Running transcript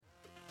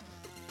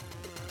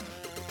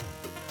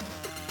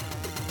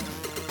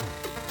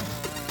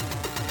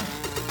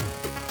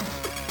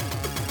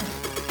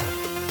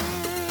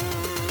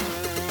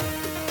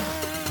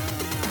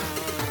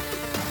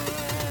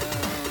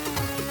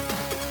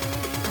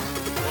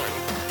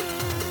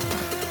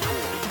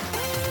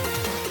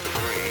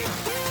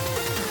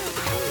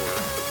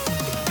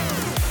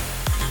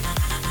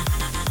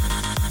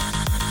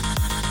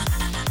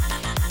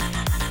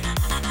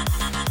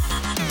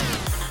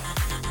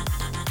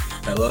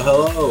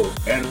Hello,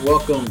 and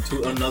welcome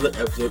to another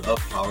episode of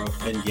Power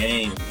Up and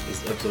Games.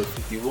 It's episode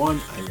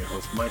 51. I'm your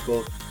host,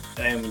 Michael.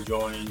 I am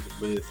joined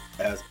with,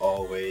 as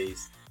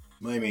always,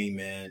 my main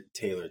man,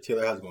 Taylor.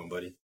 Taylor, how's it going,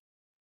 buddy?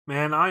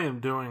 Man, I am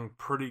doing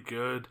pretty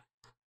good.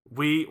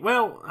 I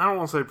don't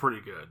want to say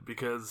pretty good,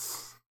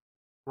 because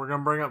we're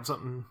going to bring up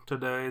something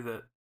today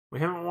that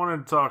we haven't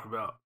wanted to talk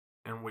about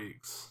in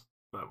weeks.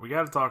 But we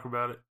got to talk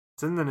about it.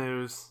 It's in the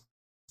news.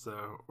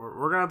 So,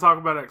 we're going to talk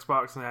about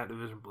Xbox and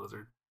Activision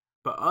Blizzard.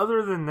 But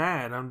other than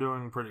that, I'm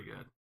doing pretty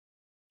good.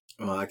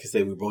 Well, I can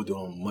say we're both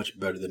doing much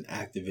better than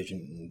Activision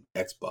and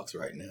Xbox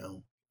right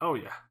now. Oh,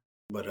 yeah.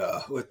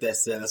 But with that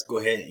said, let's go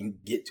ahead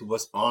and get to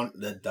what's on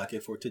the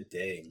docket for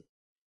today.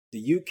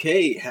 The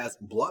UK has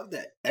blocked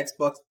that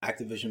Xbox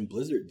Activision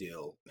Blizzard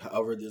deal.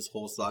 However, this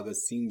whole saga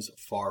seems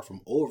far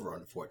from over,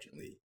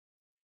 unfortunately.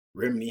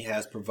 Remedy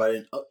has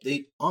provided an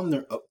update on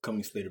their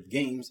upcoming slate of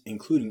games,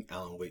 including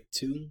Alan Wake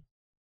 2.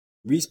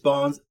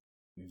 Respawn's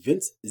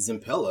Vince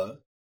Zampella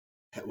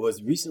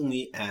was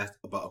recently asked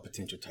about a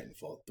potential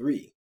Titanfall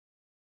 3.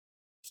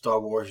 Star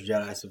Wars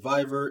Jedi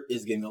Survivor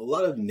is getting a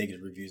lot of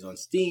negative reviews on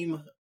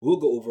Steam. We'll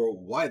go over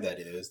why that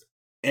is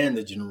and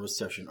the general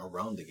reception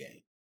around the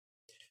game.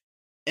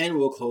 And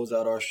we'll close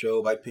out our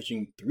show by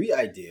pitching 3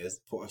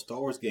 ideas for a Star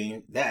Wars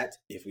game that,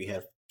 if we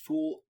had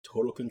full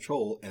total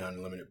control and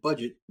unlimited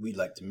budget, we'd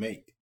like to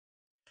make.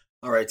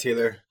 Alright,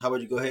 Taylor, how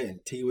about you go ahead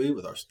and take away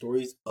with our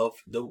stories of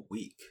the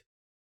week?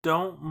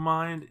 Don't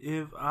mind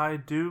if I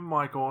do,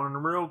 Michael.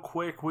 And real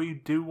quick, we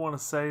do want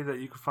to say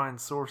that you can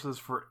find sources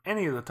for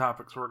any of the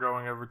topics we're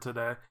going over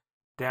today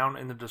down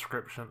in the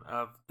description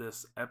of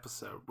this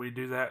episode. We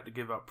do that to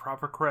give out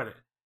proper credit,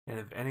 and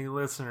if any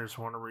listeners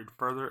want to read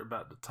further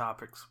about the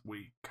topics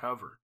we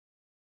covered.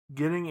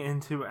 Getting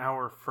into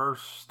our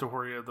first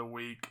story of the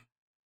week,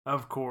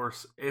 of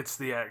course, it's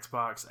the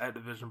Xbox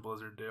Activision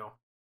Blizzard deal,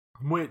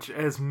 which,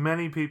 as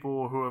many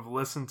people who have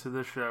listened to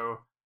this show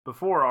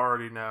before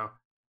already know,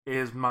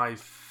 is my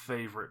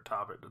favorite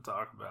topic to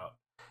talk about.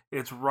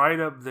 It's right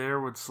up there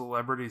with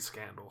celebrity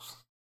scandals.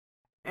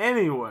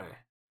 Anyway,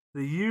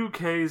 the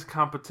UK's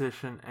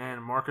Competition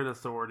and Market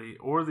Authority,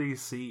 or the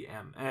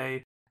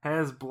CMA,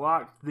 has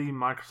blocked the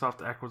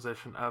Microsoft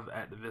acquisition of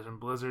Activision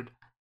Blizzard.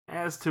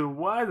 As to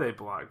why they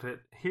blocked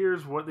it,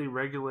 here's what the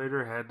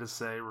regulator had to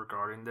say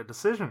regarding the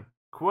decision.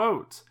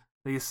 Quote,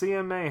 the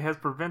CMA has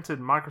prevented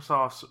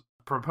Microsoft's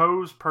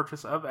proposed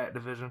purchase of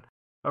Activision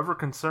over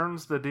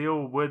concerns the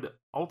deal would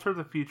alter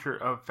the future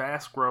of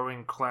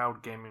fast-growing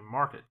cloud gaming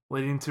market,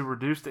 leading to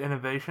reduced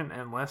innovation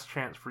and less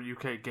chance for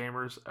UK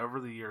gamers over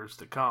the years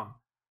to come.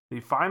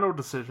 The final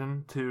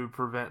decision to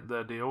prevent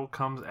the deal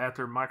comes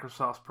after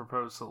Microsoft's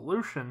proposed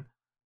solution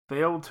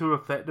failed to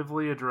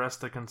effectively address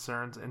the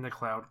concerns in the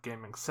cloud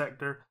gaming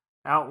sector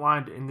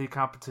outlined in the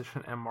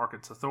Competition and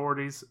Markets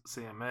Authority's,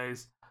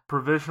 CMA's,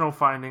 provisional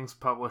findings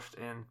published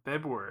in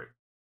February.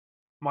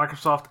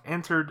 Microsoft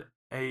entered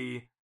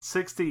a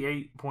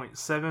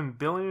 $68.7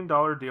 billion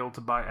deal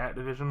to buy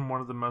Activision, one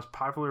of the most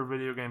popular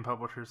video game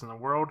publishers in the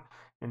world,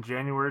 in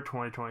January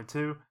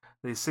 2022.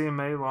 The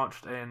CMA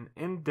launched an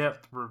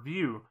in-depth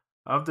review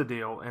of the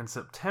deal in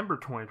September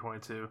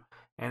 2022,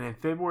 and in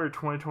February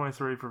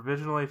 2023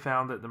 provisionally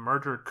found that the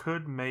merger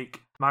could make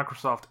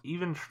Microsoft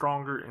even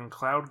stronger in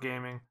cloud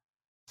gaming,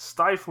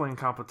 stifling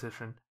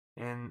competition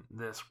in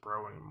this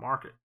growing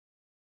market.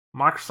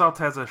 Microsoft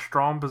has a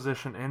strong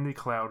position in the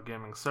cloud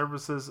gaming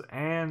services,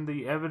 and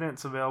the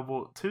evidence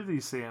available to the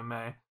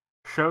CMA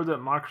showed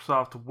that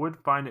Microsoft would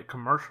find it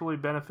commercially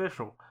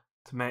beneficial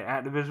to make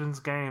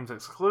Activision's games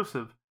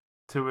exclusive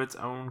to its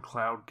own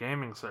cloud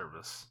gaming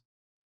service.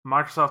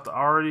 Microsoft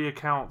already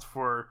accounts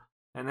for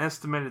an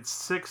estimated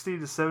 60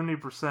 to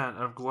 70%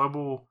 of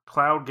global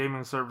cloud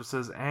gaming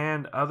services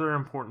and other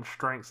important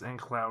strengths in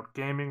cloud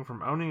gaming,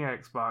 from owning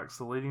Xbox,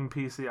 the leading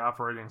PC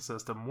operating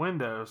system,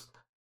 Windows,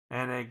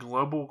 and a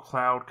global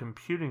cloud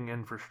computing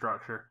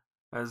infrastructure,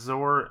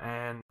 Azure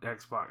and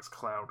Xbox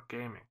Cloud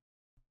Gaming.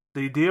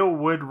 The deal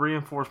would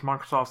reinforce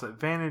Microsoft's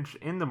advantage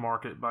in the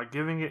market by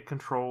giving it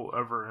control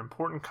over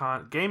important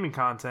gaming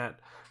content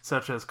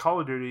such as Call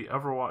of Duty,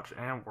 Overwatch,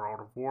 and World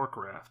of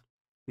Warcraft.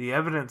 The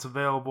evidence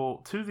available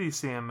to the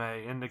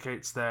CMA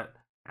indicates that,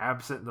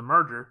 absent the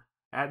merger,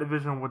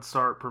 Activision would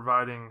start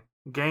providing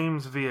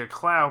games via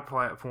cloud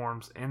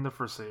platforms in the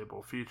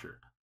foreseeable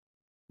future.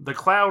 The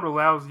cloud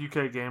allows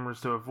UK gamers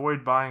to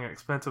avoid buying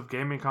expensive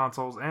gaming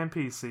consoles and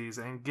PCs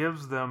and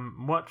gives them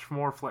much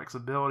more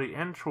flexibility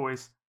and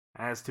choice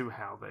as to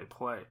how they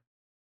play.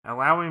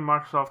 Allowing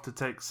Microsoft to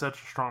take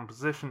such a strong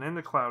position in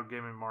the cloud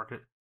gaming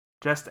market,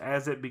 just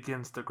as it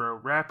begins to grow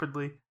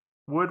rapidly,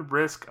 would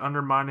risk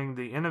undermining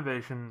the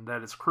innovation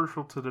that is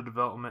crucial to the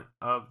development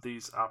of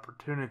these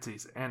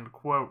opportunities. End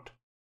quote.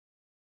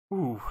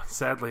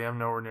 Sadly, I'm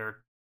nowhere near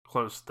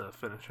close to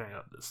finishing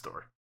up this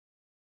story.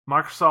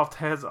 Microsoft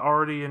has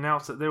already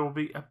announced that they will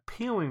be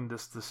appealing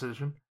this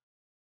decision.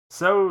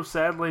 So,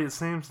 sadly, it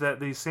seems that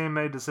the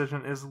CMA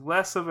decision is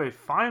less of a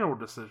final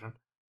decision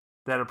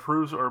that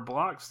approves or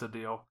blocks the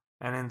deal,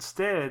 and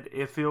instead,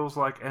 it feels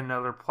like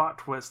another plot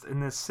twist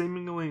in this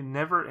seemingly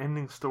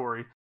never-ending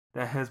story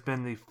that has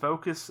been the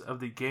focus of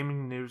the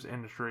gaming news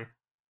industry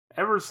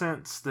ever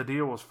since the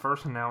deal was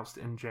first announced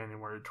in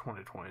January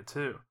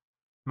 2022.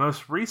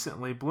 Most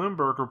recently,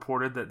 Bloomberg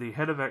reported that the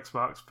head of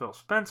Xbox, Phil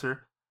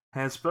Spencer,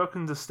 has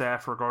spoken to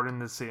staff regarding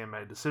the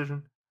CMA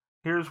decision.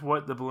 Here's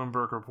what the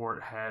Bloomberg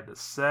report had to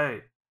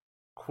say.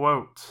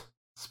 Quote,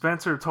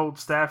 Spencer told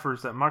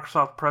staffers that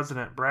Microsoft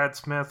President Brad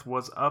Smith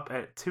was up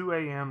at 2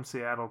 a.m.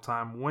 Seattle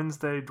time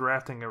Wednesday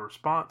drafting a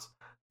response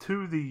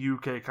to the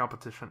UK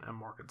Competition and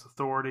Markets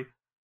Authority.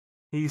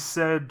 He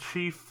said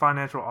Chief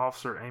Financial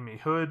Officer Amy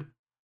Hood,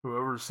 who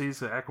oversees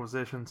the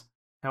acquisitions,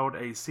 held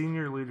a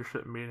senior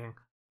leadership meeting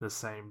the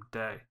same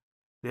day.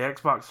 The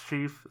Xbox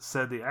chief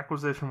said the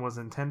acquisition was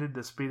intended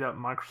to speed up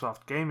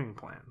Microsoft gaming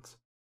plans,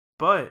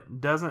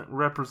 but doesn't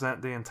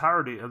represent the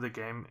entirety of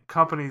the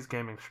company's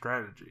gaming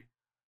strategy,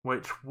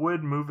 which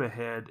would move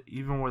ahead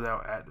even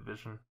without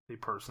Activision, the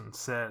person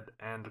said,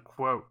 end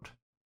quote.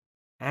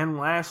 And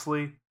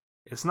lastly,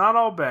 it's not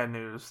all bad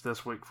news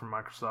this week from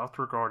Microsoft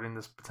regarding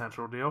this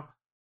potential deal.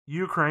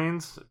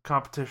 Ukraine's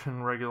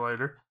competition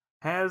regulator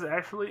has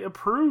actually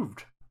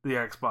approved the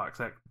Xbox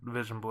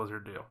Activision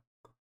Blizzard deal.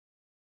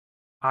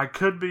 I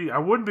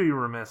would be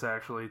remiss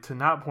actually to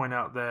not point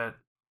out that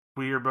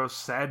we are both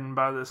saddened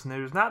by this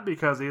news, not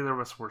because either of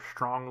us were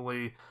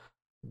strongly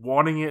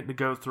wanting it to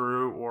go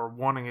through or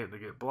wanting it to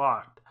get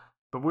blocked,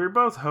 but we were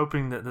both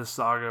hoping that this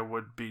saga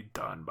would be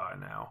done by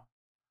now.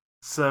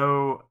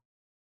 So,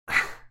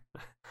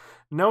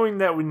 knowing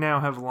that we now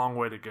have a long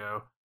way to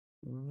go,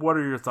 what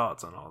are your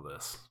thoughts on all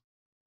this?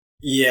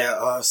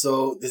 Yeah,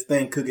 so this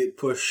thing could get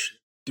pushed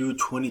through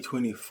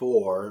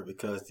 2024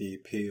 because the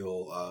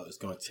appeal is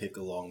going to take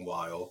a long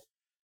while.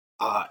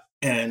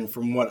 And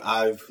from what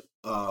I've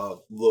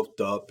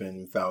looked up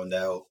and found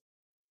out,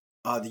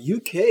 the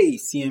UK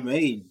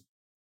CMA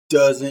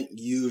doesn't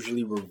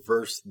usually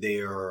reverse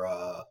their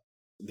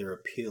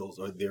appeals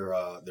or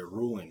their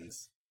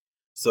rulings.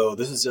 So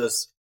this is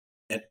just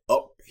an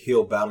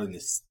uphill battle in the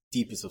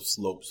steepest of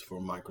slopes for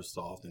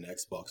Microsoft and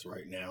Xbox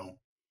right now.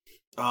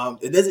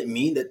 It doesn't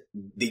mean that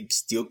they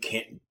still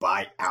can't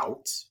buy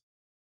out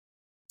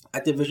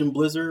Activision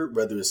Blizzard,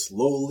 whether it's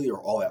slowly or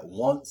all at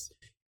once.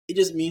 It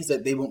just means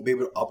that they won't be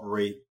able to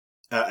operate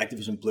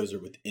Activision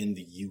Blizzard within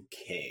the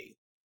UK.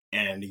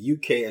 And the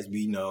UK, as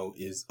we know,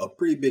 is a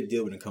pretty big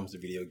deal when it comes to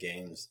video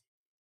games.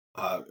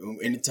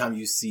 Anytime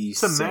you see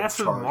it's a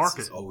massive charts, market.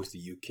 It's always the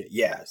UK.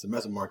 Yeah, it's a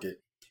massive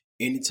market.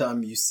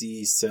 Anytime you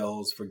see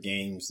sales for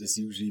games, it's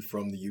usually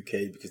from the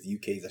UK because the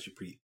UK is actually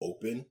pretty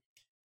open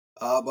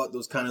about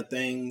those kind of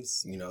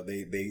things. You know,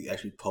 they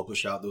actually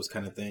publish out those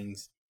kind of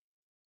things.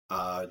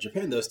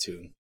 Japan does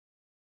too.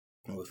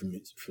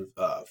 Famitsu,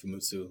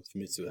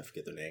 I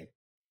forget their name.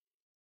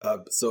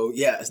 So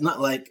yeah, it's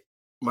not like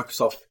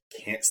Microsoft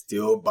can't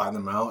still buy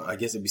them out. I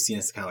guess it'd be seen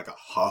as kind of like a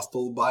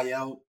hostile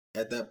buyout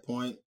at that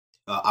point.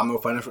 I'm no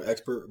financial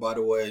expert, by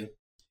the way.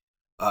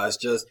 It's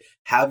just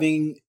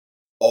having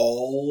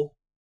all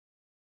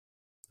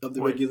of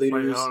the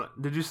regulators. Wait,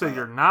 did you say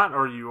you're not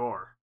or you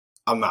are?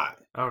 I'm not.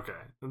 Okay,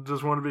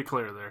 just want to be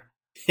clear there.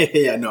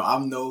 Yeah, no,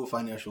 I'm no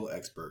financial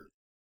expert.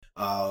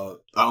 I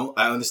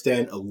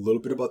understand a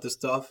little bit about this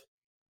stuff,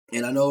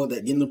 and I know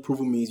that getting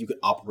approval means you can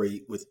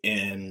operate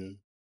within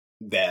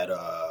that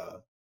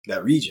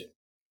region.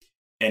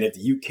 And if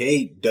the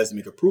UK doesn't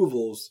make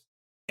approvals,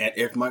 and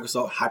if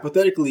Microsoft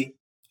hypothetically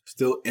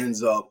still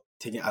ends up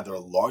taking either a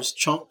large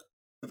chunk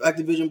of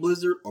Activision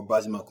Blizzard or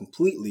buys them out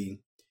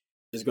completely,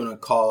 it's going to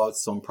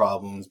cause some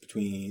problems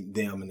between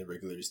them and the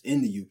regulators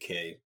in the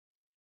UK,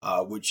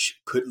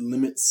 which could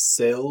limit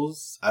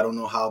sales. I don't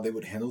know how they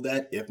would handle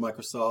that if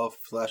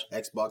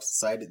Microsoft/Xbox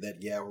decided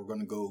that, yeah, we're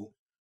going to go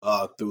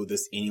through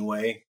this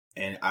anyway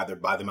and either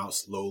buy them out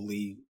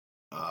slowly,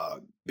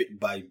 bit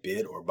by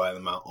bit, or buy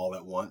them out all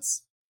at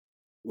once.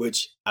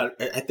 Which I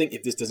think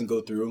if this doesn't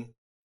go through,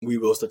 we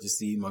will start to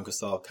see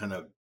Microsoft kind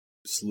of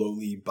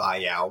slowly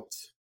buy out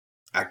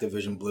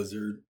Activision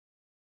Blizzard.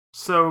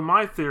 So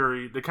my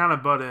theory, to kind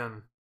of butt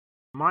in,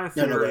 my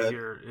theory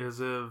here is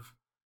if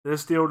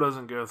this deal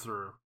doesn't go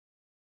through,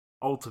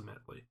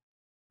 ultimately,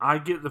 I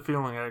get the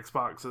feeling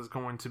Xbox is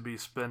going to be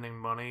spending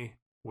money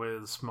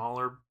with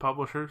smaller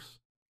publishers.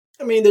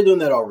 I mean, they're doing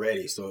that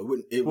already, so it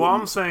wouldn't. Well,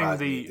 I'm saying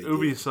the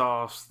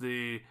Ubisofts,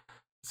 the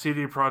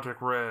CD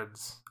Projekt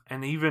Reds,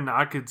 and even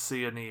I could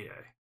see an EA.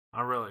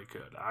 I really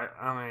could.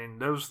 I mean,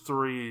 those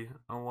three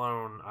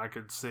alone, I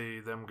could see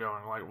them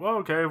going like, well,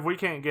 okay, if we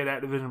can't get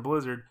Activision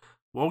Blizzard,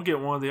 we'll get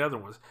one of the other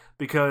ones.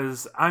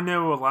 Because I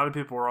know a lot of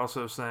people are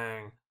also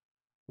saying,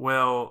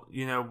 well,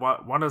 you know,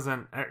 why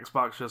doesn't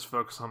Xbox just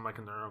focus on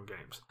making their own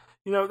games?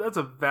 You know, that's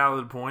a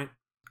valid point.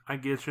 I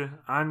get you.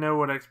 I know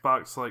what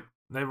Xbox, like,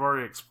 they've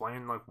already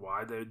explained, like,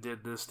 why they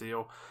did this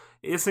deal.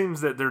 It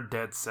seems that they're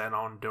dead set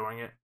on doing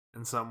it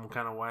in some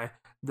kind of way.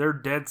 They're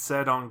dead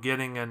set on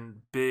getting a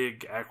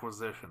big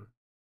acquisition.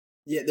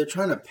 Yeah, they're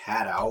trying to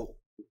pad out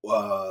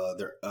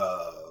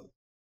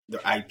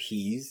their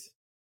IPs,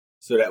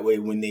 so that way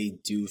when they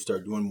do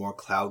start doing more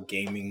cloud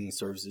gaming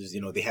services,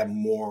 you know, they have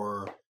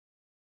more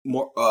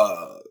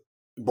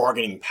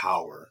bargaining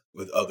power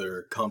with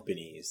other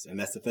companies, and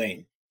that's the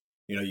thing.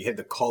 You have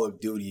the Call of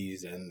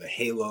Duties and the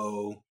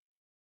Halo.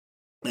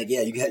 Like,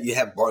 yeah, you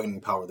have bargaining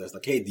power. That's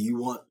like, hey, do you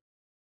want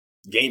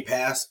Game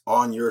Pass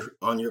on your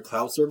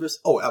cloud service?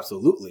 Oh,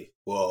 absolutely.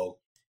 Well,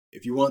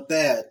 if you want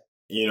that,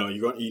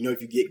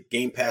 if you get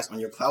Game Pass on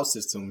your cloud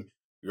system,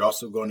 you're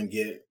also going to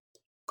get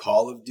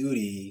Call of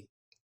Duty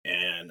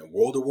and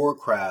World of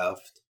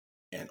Warcraft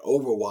and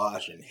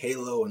Overwatch and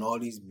Halo and all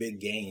these big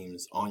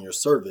games on your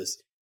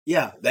service.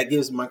 Yeah, that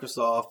gives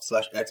Microsoft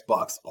slash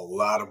Xbox a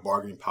lot of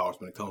bargaining powers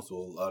when it comes to a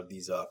lot of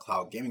these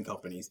cloud gaming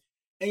companies.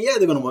 And yeah,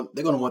 they're gonna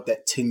want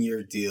that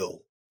 10-year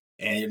deal,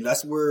 and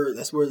that's where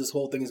this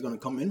whole thing is gonna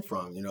come in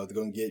from. They're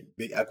gonna get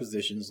big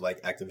acquisitions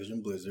like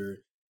Activision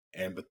Blizzard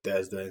and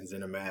Bethesda and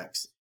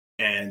ZeniMax,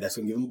 and that's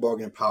gonna give them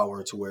bargaining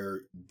power to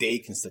where they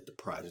can set the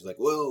price. It's like,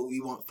 well,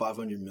 we want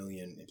 500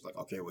 million. It's like,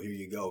 okay, well, here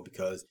you go,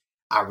 because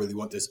I really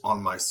want this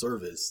on my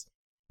service.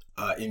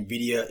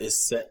 Nvidia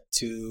is set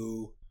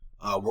to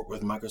work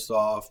with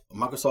Microsoft.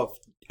 Microsoft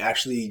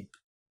actually,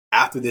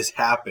 after this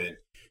happened,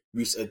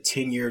 reached a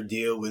 10-year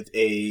deal with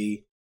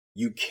a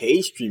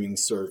UK streaming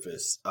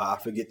service. I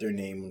forget their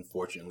name,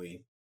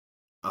 unfortunately.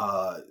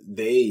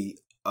 They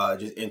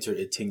just entered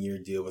a 10-year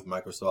deal with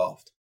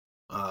Microsoft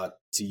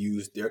to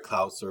use their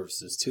cloud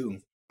services too.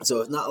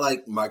 So it's not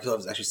like Microsoft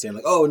is actually saying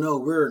like, oh no,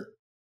 we're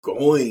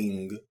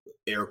going,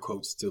 air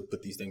quotes, to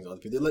put these things on.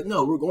 They're like,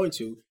 no, we're going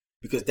to,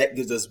 because that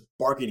gives us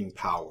bargaining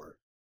power.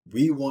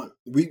 We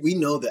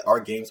know that our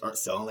games aren't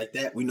selling like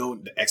that. We know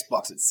the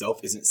Xbox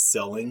itself isn't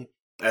selling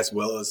as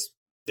well as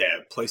the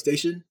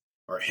PlayStation,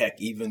 or heck,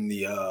 even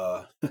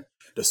the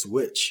the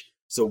Switch.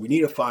 So we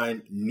need to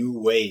find new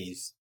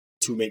ways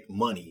to make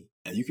money,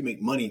 and you can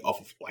make money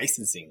off of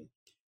licensing.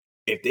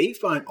 If they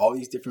find all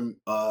these different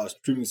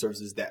streaming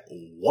services that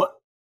want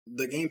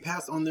the Game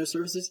Pass on their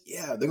services,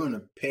 yeah, they're going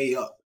to pay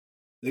up.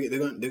 They're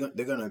going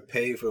to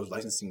pay for those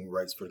licensing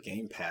rights for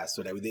Game Pass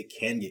so that they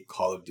can get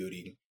Call of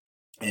Duty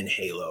and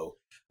Halo.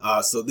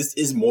 So this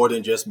is more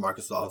than just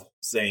Microsoft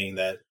saying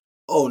that,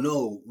 oh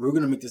no, we're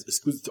going to make this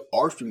exclusive to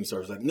our streaming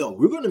service. Like, no,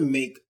 we're going to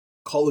make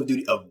Call of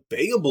Duty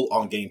available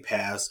on Game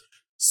Pass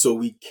so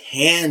we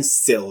can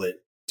sell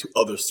it to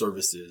other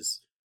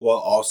services while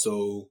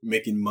also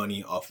making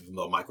money off of the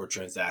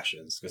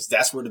microtransactions, because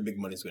that's where the big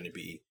money is going to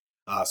be.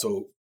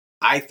 So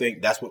I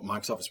think that's what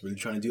Microsoft is really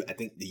trying to do. I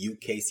think the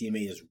UK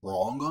CMA is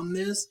wrong on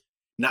this,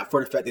 not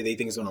for the fact that they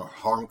think it's going to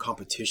harm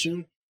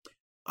competition.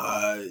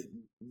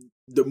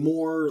 The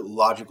more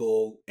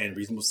logical and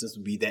reasonable sense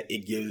would be that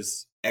it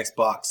gives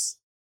Xbox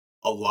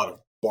a lot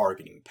of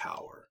bargaining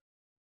power.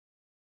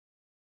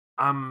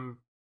 I'm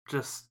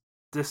just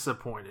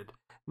disappointed.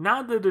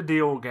 Not that the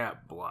deal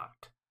got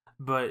blocked,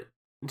 but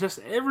just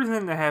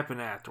everything that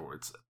happened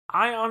afterwards.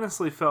 I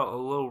honestly felt a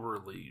little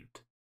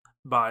relieved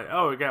by,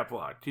 oh, it got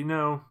blocked.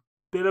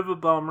 Bit of a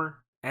bummer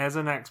as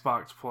an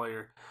Xbox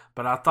player,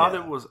 but I thought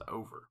it was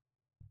over.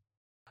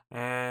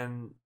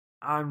 And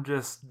I'm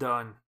just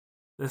done.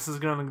 This is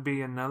going to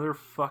be another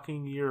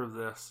fucking year of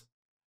this.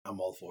 I'm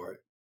all for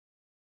it.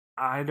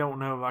 I don't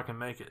know if I can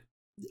make it.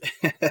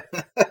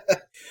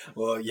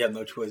 Well, you have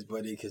no choice,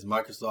 buddy, because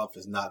Microsoft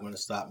is not going to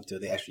stop until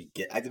they actually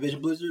get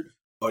Activision Blizzard,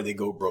 or they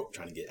go broke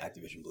trying to get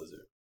Activision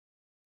Blizzard.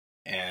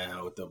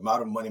 And with the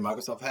amount of money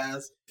Microsoft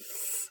has,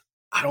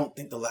 I don't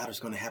think the latter's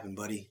going to happen,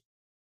 buddy.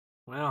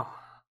 Well,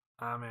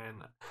 I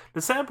mean,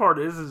 the sad part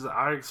is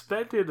I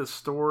expected a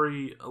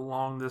story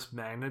along this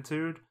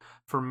magnitude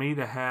for me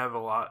to have a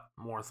lot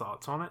more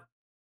thoughts on it.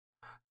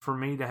 For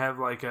me to have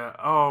like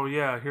oh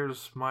yeah,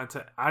 here's my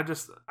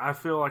I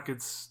feel like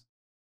it's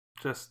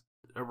just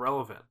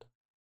irrelevant.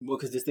 Well,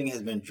 because this thing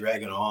has been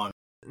dragging on.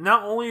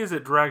 Not only is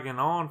it dragging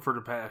on for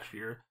the past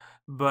year,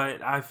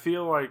 but I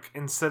feel like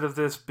instead of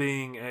this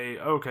being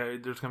okay,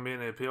 there's going to be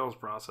an appeals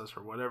process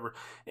or whatever,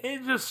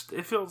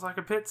 it feels like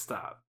a pit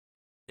stop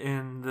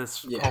in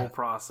this whole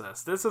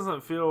process. This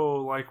doesn't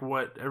feel like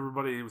what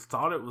everybody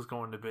thought it was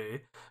going to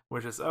be,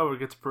 which is, it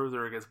gets approved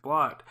or it gets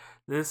blocked.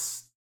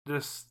 This,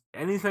 just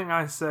anything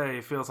I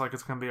say feels like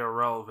it's going to be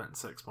irrelevant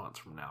 6 months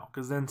from now,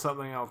 because then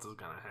something else is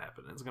going to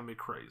happen. It's going to be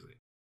crazy.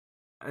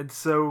 And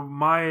so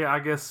I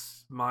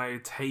guess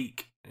my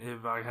take,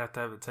 if I have to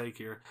have a take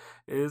here,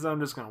 is I'm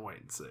just going to wait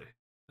and see.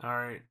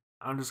 Alright?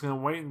 I'm just going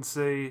to wait and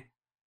see.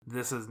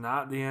 This is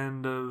not the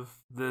end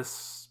of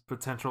this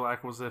potential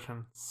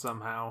acquisition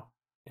somehow.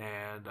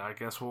 And I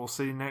guess we'll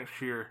see next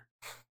year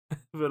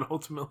if it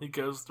ultimately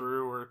goes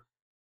through or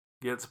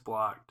gets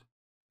blocked.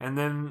 And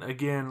then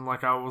again,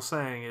 like I was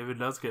saying, if it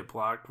does get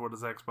blocked, what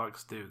does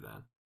Xbox do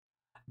then?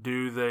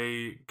 Do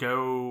they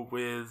go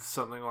with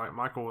something like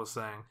Michael was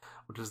saying,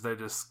 which is they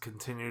just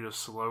continue to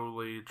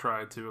slowly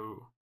try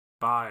to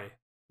buy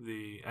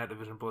the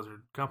Activision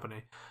Blizzard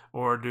company?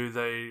 Or do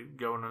they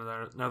go in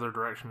another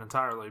direction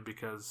entirely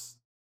because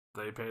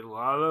they paid a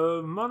lot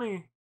of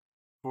money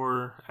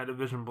for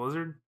Activision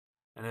Blizzard?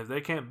 And if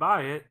they can't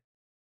buy it,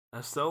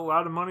 that's still a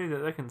lot of money that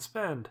they can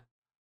spend.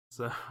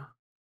 So,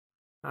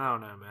 I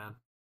don't know, man.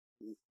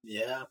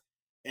 Yeah.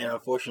 And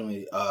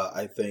unfortunately,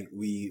 I think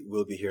we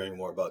will be hearing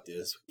more about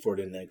this for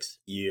the next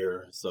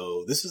year.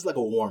 So this is like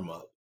a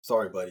warm-up.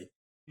 Sorry, buddy.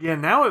 Yeah,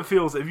 now it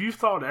feels, if you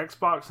thought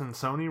Xbox and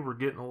Sony were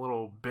getting a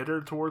little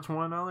bitter towards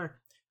one another,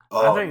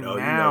 I Oh think no,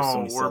 now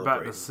Sony's we're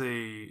about to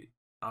celebrating. see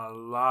a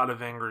lot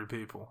of angry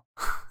people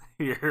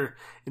here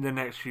in the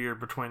next year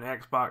between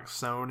Xbox,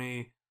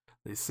 Sony,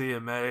 the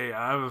CMA.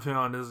 I have a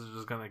feeling this is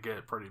just going to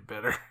get pretty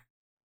bitter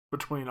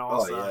between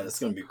all Oh yeah, it's sides.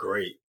 gonna be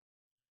great.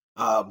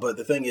 But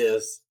the thing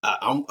is,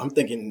 I'm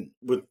thinking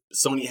with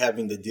Sony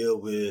having to deal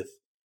with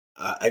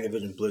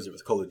Activision Blizzard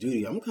with Call of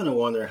Duty, I'm kind of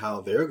wondering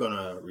how they're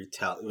gonna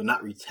retaliate, well,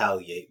 not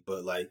retaliate,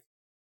 but like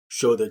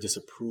show their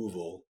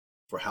disapproval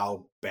for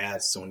how bad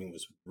Sony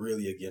was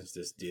really against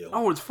this deal.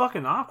 Oh, it's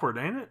fucking awkward,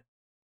 ain't it?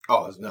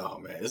 Oh no,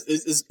 man,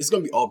 it's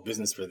gonna be all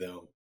business for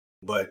them.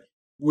 But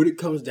when it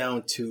comes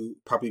down to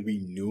probably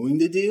renewing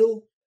the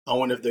deal, I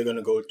wonder if they're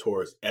gonna go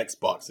towards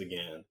Xbox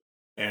again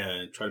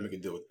and try to make a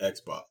deal with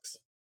Xbox.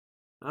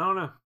 I don't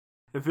know.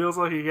 It feels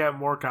like it got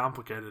more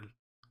complicated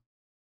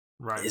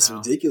right It's now.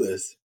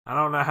 ridiculous. I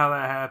don't know how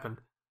that happened,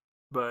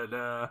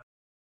 but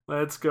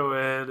let's go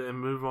ahead and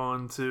move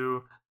on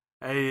to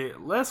a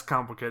less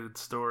complicated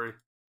story,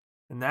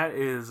 and that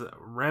is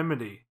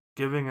Remedy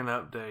giving an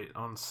update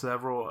on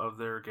several of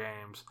their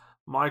games.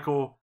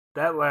 Michael,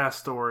 that last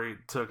story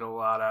took a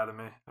lot out of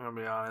me. I'm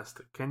gonna be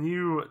honest. Can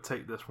you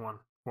take this one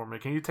for me?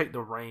 Can you take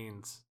the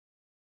reins?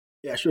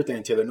 Yeah, sure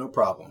thing, Taylor, no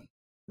problem.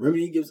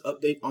 Remedy gives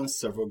update on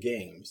several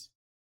games.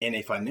 In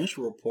a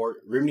financial report,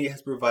 Remedy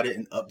has provided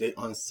an update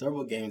on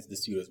several games the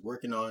studio is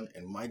working on,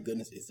 and my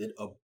goodness, is it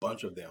a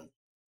bunch of them.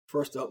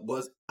 First up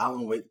was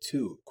Alan Wake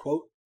 2.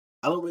 Quote,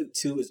 Alan Wake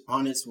 2 is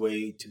on its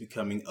way to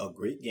becoming a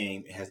great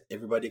game. It has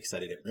everybody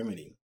excited at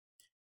Remedy.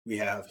 We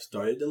have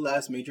started the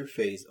last major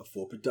phase of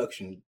full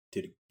production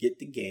to get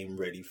the game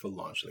ready for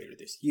launch later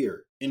this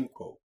year. End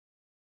quote.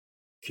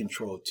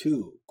 Control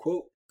 2.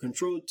 Quote,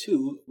 Control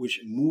 2,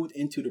 which moved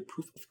into the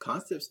proof of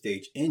concept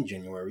stage in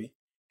January,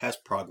 has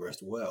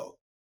progressed well.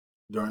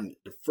 During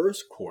the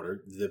first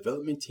quarter, the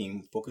development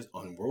team focused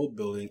on world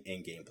building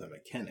and gameplay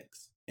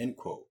mechanics. End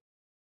quote.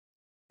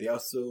 They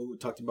also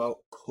talked about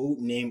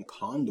Codename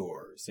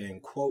Condor,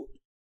 saying, quote,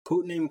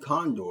 Codename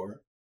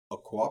Condor, a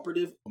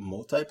cooperative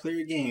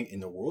multiplayer game in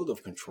the world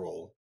of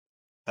Control,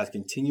 has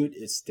continued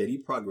its steady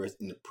progress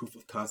in the proof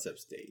of concept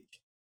stage.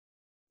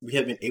 We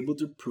have been able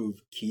to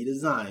prove key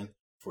design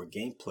for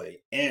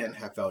gameplay and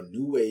have found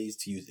new ways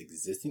to use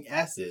existing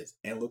assets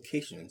and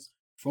locations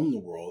from the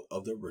world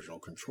of the original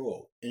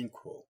Control. End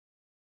quote.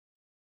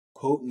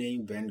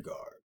 Codename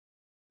Vanguard.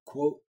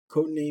 Quote,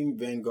 Codename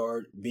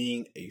Vanguard,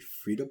 being a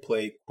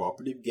free-to-play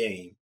cooperative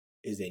game,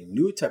 is a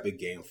new type of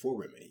game for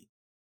Remedy.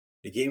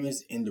 The game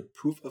is in the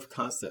proof of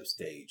concept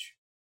stage.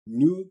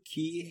 New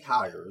key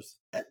hires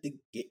at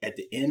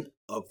the end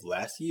of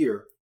last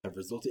year have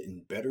resulted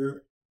in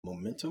better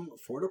momentum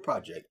for the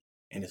project,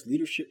 and its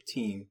leadership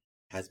team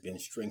has been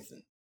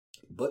strengthened.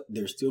 But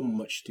there's still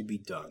much to be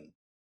done.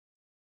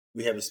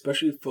 We have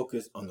especially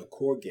focused on the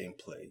core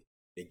gameplay,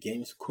 the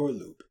game's core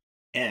loop,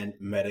 and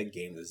meta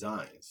game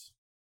designs.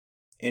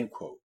 End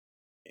quote.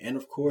 And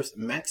of course,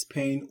 Max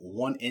Payne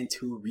 1 and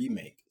 2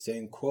 Remake,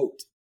 saying, quote,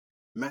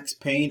 Max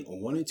Payne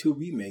 1 and 2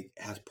 Remake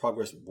has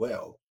progressed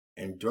well,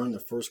 and during the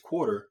first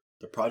quarter,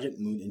 the project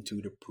moved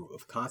into the proof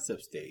of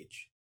concept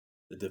stage.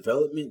 The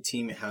development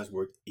team has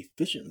worked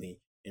efficiently,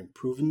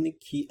 improving the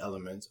key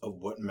elements of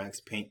what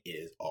Max Payne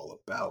is all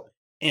about,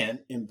 and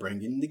in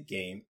bringing the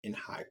game in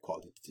high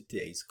quality to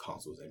today's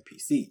consoles and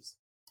PCs.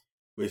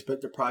 We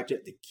expect the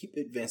project to keep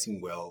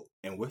advancing well,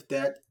 and with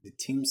that, the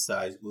team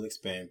size will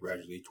expand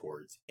gradually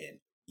towards end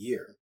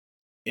year.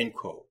 End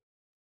quote.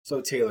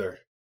 So, Taylor,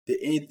 did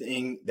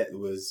anything that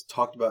was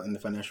talked about in the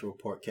financial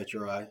report catch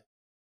your eye?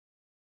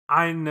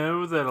 I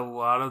know that a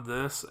lot of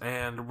this,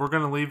 and we're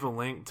going to leave a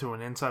link to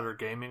an Insider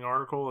Gaming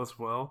article as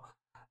well,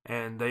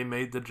 and they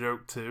made the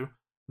joke too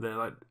that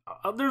like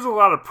there's a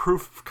lot of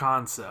proof of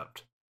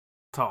concept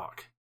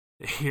talk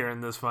here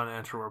in this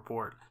financial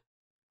report.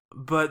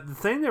 But the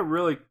thing that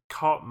really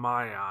caught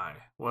my eye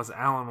was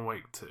Alan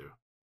Wake 2,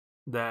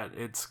 that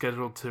it's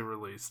scheduled to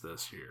release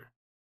this year,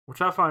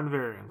 which I find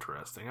very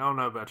interesting. I don't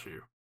know about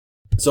you.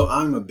 So,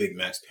 I'm a big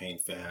Max Payne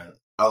fan.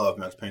 I love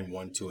Max Payne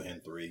 1, 2,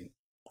 and 3.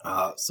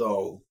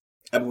 So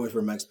I've been waiting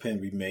for Max Payne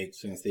remake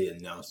since they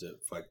announced it,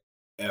 like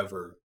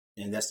ever,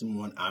 and that's the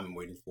one I'm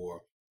waiting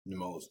for the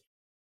most.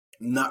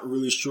 Not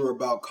really sure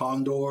about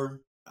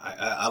Condor.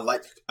 I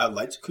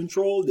liked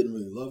Control. Didn't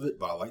really love it,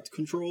 but I liked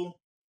Control.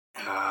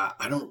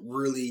 I don't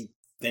really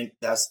think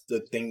that's the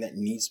thing that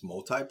needs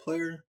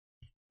multiplayer.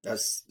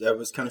 That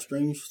was kind of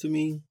strange to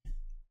me.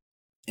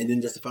 And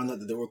then just to find out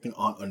that they're working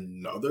on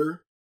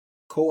another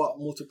co-op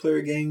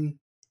multiplayer game,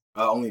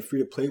 only free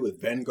to play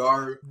with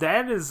Vanguard.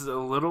 That is a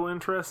little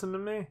interesting to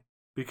me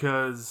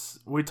because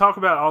we talk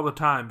about it all the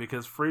time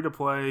because free to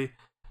play,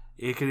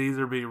 it could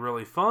either be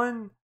really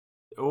fun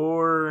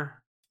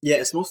or Yeah,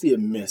 it's mostly a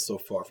miss so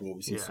far from what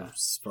we've seen yeah.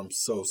 from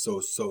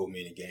so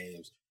many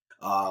games.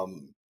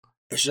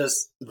 It's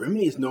just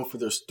Remedy is known for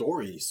their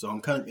stories, so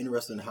I'm kind of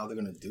interested in how they're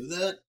going to do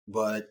that.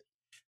 But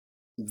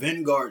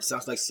Vanguard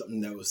sounds like something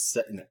that was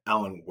set in the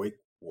Alan Wake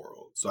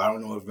world, so I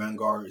don't know if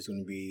Vanguard is going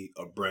to be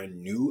a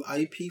brand new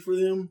IP for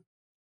them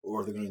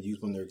or they're going to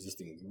use one of their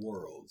existing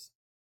worlds.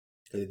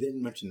 Because they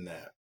didn't mention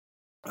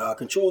that.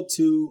 Control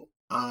 2,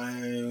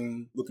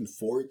 I'm looking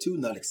forward to.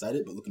 Not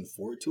excited, but looking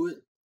forward to it.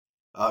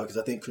 Because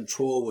I think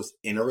Control was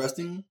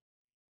interesting.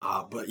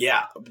 But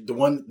yeah,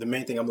 the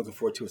main thing I'm looking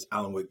forward to is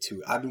Alan Wake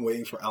 2. I've been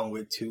waiting for Alan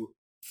Wake 2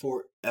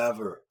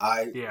 forever.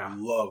 I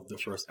love the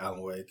first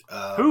Alan Wake.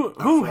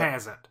 Who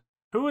hasn't?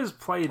 Who has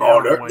played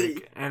Alan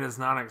Wake and is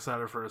not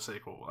excited for a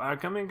sequel? I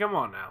mean, come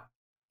on now.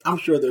 I'm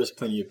sure there's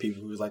plenty of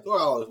people who's like,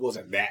 "Oh, it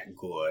wasn't that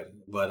good,"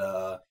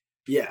 but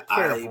yeah,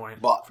 Fair I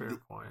point. bought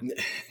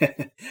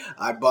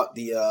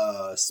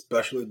the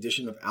special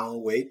edition of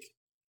Alan Wake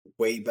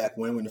way back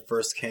when it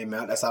first came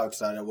out. That's how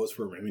excited I was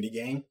for a Remedy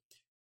game.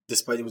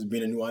 Despite it was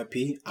being a new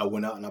IP, I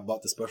went out and I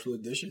bought the special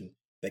edition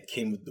that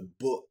came with the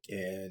book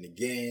and the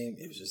game.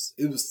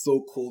 It was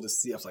so cool to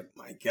see. I was like,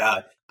 my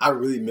God, I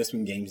really miss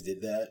when games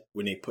did that,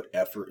 when they put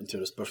effort into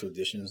the special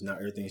editions. Now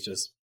everything's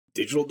just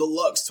digital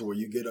deluxe where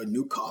you get a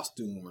new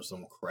costume or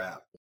some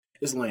crap.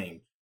 It's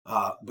lame.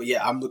 But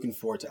yeah, I'm looking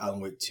forward to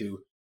Alan Wake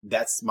 2.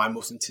 That's my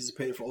most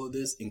anticipated for all of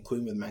this,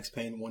 including with Max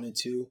Payne 1 and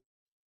 2.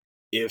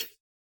 If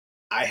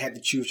I had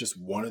to choose just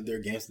one of their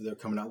games that they're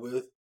coming out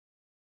with,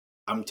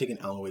 I'm taking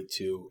Alan Wake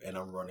 2 and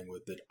I'm running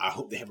with it. I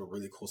hope they have a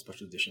really cool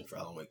special edition for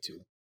Alan Wake 2.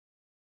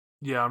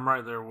 Yeah, I'm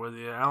right there with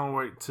you. Alan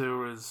Wake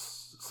 2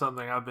 is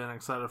something I've been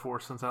excited for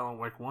since Alan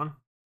Wake 1.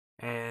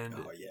 And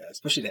oh yeah,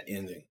 especially that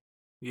ending.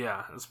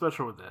 Yeah,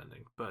 especially with the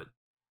ending. But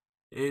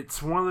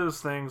it's one of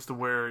those things to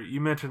where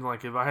you mentioned,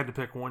 like, if I had to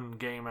pick one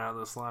game out of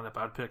this lineup,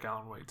 I'd pick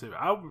Alan Wake 2.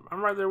 I'm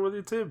right there with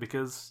you too,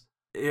 because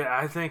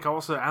I think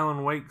also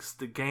Alan Wake's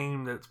the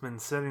game that's been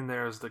sitting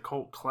there as the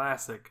cult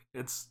classic.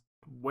 It's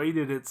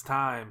waited its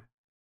time.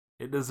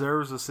 It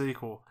deserves a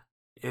sequel.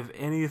 If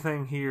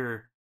anything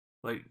here,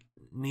 like,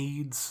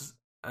 needs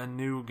a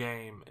new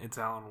game, it's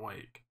Alan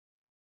Wake.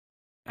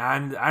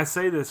 And I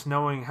say this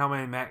knowing how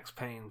many Max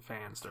Payne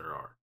fans there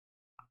are.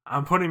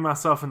 I'm putting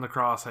myself in the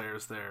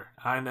crosshairs there.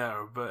 I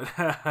know, but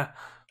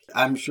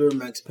I'm sure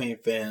Max Payne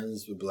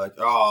fans would be like,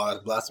 "Oh,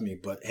 that's blasphemy."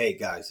 But hey,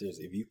 guys,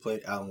 seriously, if you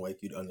played Alan Wake,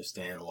 you'd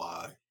understand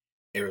why.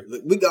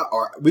 We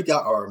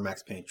got our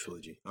Max Payne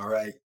trilogy. All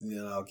right,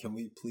 can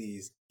we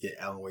please get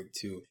Alan Wake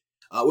 2?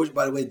 Which,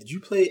 by the way, did you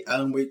play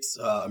Alan Wake's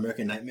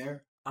American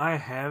Nightmare? I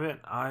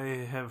haven't. I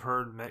have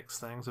heard mixed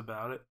things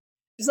about it.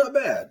 It's not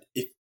bad.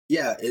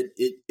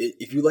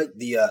 If you like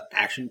the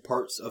action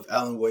parts of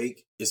Alan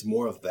Wake, it's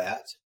more of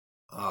that.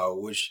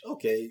 Which,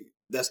 okay,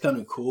 that's kind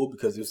of cool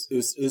because it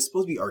was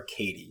supposed to be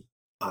arcadey.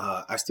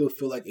 I still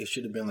feel like it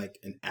should have been like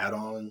an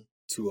add-on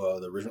to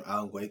the original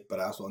Alan Wake, but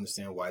I also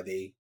understand why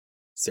they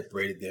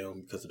separated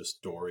them because of the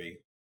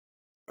story.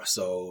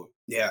 So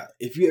yeah,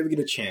 if you ever get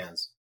a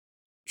chance,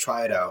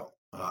 try it out.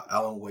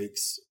 Alan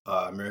Wake's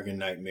American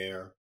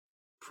Nightmare.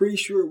 Pretty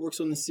sure it works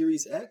on the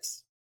Series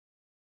X,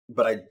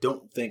 but I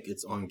don't think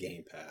it's on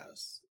Game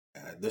Pass.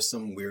 There's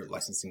some weird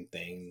licensing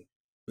thing.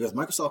 Because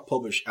Microsoft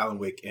published Alan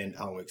Wake and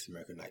Alan Wake's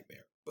American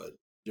Nightmare. But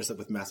just like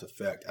with Mass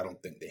Effect, I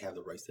don't think they have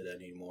the rights to that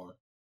anymore.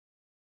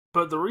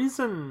 But the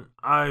reason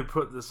I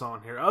put this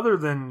on here, other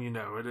than,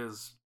 it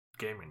is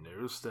gaming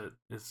news that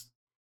is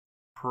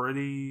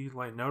pretty,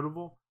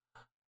 notable,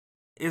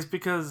 is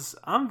because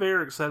I'm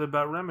very excited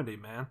about Remedy,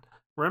 man.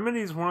 Remedy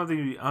is one of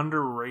the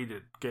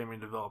underrated gaming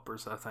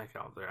developers, I think,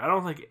 out there. I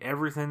don't think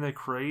everything they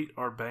create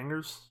are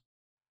bangers.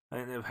 I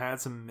think they've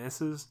had some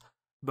misses.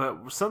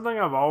 But something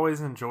I've always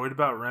enjoyed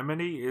about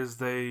Remedy is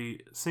they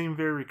seem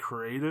very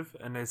creative,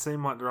 and they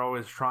seem like they're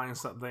always trying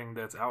something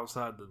that's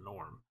outside the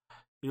norm.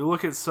 You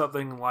look at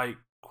something like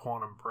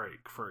Quantum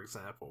Break, for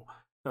example,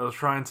 that was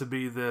trying to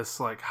be this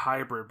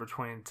hybrid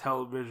between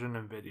television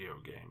and video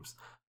games.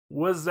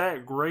 Was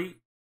that great?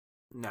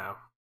 No.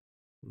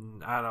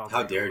 I don't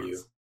How dare you?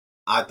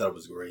 I thought it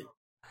was great.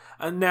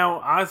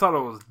 Now, I thought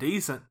it was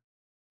decent,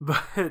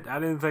 but I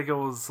didn't think it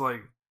was,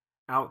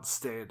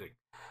 outstanding.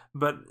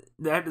 But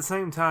at the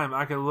same time,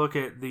 I could look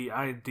at the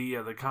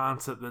idea, the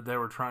concept that they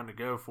were trying to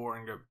go for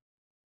and go,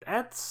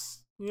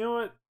 that's,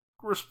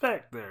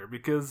 respect there.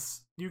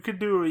 Because you could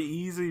do an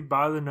easy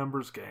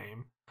by-the-numbers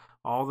game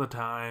all the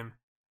time,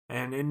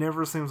 and it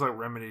never seems like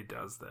Remedy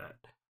does that.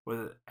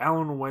 With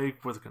Alan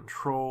Wake, with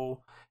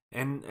Control,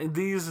 and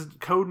these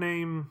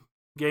codename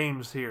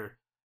games here.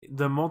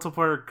 The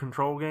multiplayer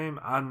Control game,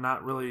 I'm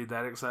not really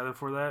that excited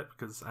for that,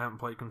 because I haven't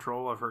played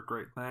Control. I've heard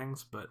great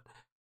things, but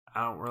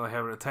I don't really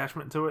have an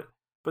attachment to it.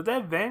 But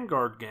that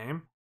Vanguard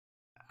game,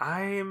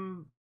 I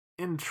am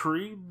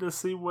intrigued to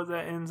see what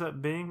that ends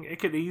up being. It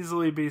could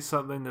easily be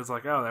something that's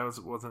like, oh,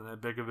 wasn't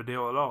that big of a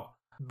deal at all.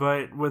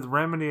 But with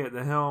Remedy at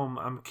the helm,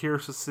 I'm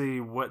curious to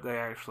see what they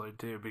actually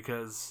do,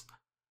 because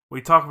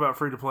we talk about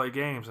free-to-play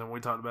games, and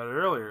we talked about it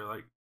earlier.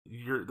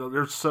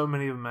 There's so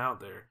many of them out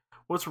there.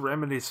 What's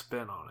Remedy's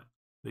spin on it?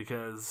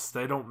 Because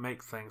they don't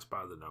make things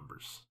by the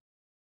numbers.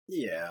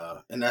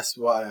 Yeah, and that's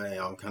why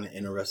I'm kind of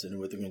interested in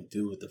what they're going to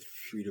do with the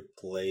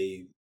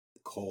free-to-play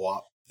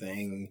co-op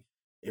thing.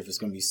 If it's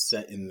going to be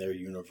set in their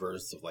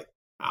universe of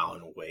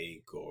Alan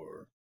Wake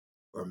or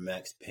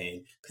Max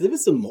Payne. Because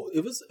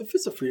if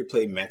it's a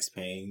free-to-play Max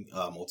Payne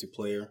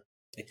multiplayer.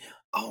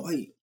 Oh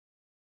wait,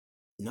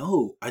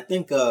 No, I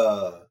think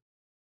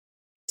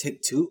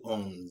Take-Two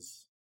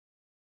owns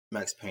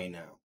Max Payne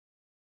now.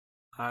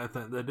 I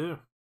think they do.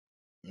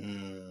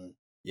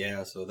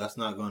 Yeah, so that's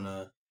not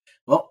gonna.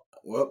 Well,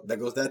 there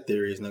goes that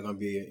theory. It's not gonna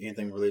be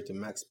anything related to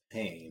Max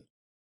Payne.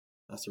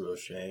 That's a real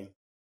shame.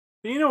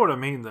 You know what I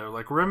mean, though.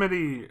 Like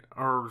Remedy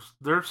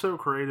they're so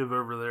creative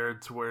over there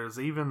to where it's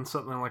even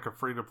something like a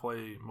free to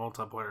play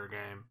multiplayer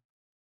game,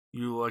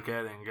 you look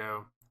at it and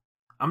go,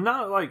 I'm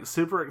not like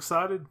super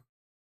excited,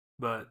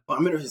 but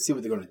I'm interested to see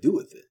what they're gonna do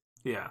with it.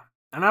 Yeah,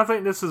 and I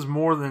think this is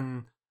more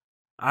than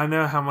I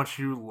know how much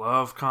you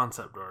love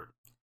concept art,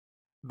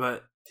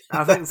 but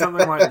I think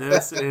something like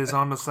this is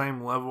on the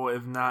same level,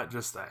 if not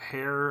just a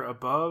hair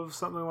above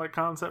something like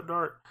concept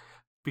art,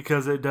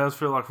 because it does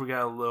feel like we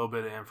got a little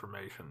bit of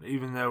information,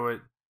 even though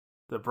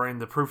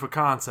the proof of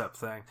concept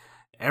thing,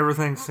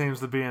 everything seems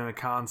to be in the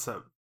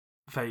concept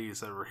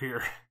phase over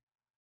here.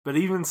 But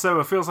even so,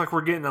 it feels like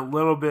we're getting a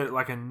little bit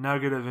like a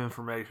nugget of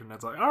information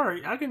that's like, all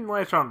right, I can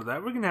latch onto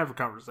that. We can have a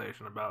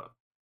conversation about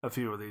a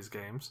few of these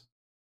games.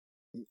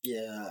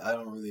 Yeah, I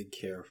don't really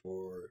care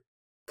for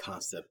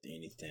concept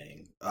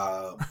anything.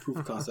 Proof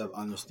of concept,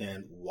 I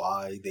understand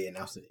why they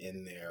announced it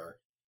in their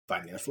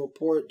financial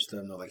report, just to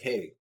let them know, like,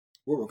 hey,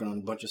 we're working on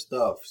a bunch of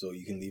stuff, so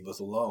you can leave us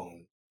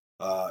alone.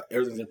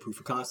 Everything's in proof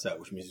of concept,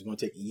 which means it's going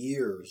to take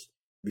years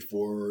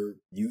before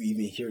you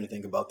even hear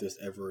anything about this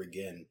ever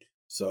again.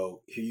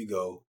 So here you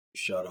go,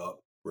 shut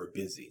up, we're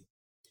busy.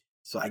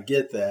 So I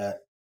get that,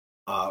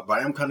 but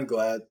I am kind of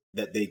glad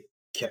that they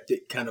kept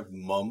it kind of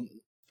mum,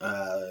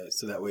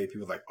 so that way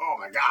people are like, oh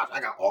my gosh, I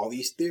got all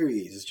these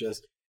theories. It's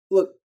just,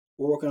 look,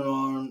 we're working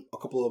on a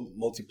couple of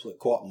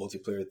co-op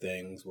multiplayer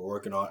things. We're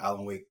working on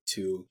Alan Wake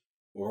 2.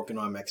 We're working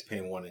on Max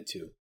Payne 1 and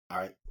 2. All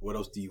right, what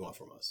else do you want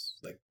from us?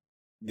 Like,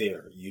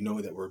 you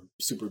know that we're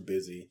super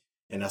busy,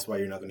 and that's why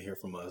you're not going to hear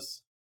from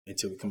us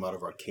until we come out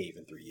of our cave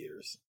in 3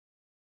 years.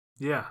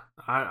 Yeah,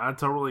 I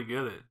totally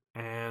get it.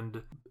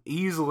 And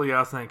easily,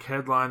 I think,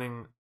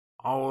 headlining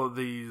all of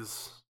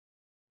these,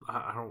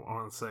 I don't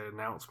want to say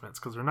announcements,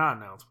 because they're not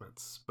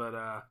announcements, but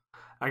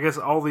I guess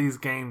all these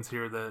games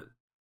here that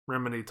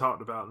Remedy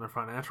talked about in their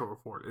financial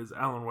report is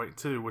Alan Wake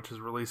 2, which is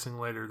releasing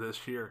later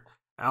this year.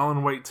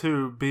 Alan Wake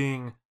 2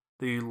 being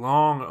the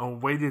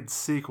long-awaited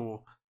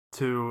sequel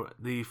to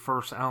the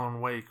first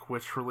Alan Wake,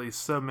 which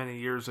released so many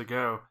years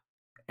ago,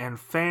 and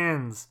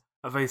fans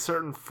of a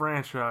certain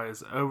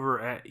franchise over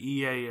at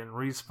EA and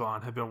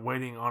Respawn have been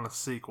waiting on a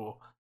sequel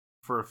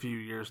for a few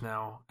years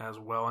now as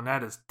well, and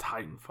that is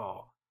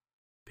Titanfall.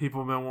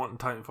 People have been wanting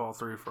Titanfall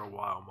 3 for a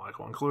while,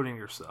 Michael, including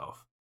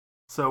yourself.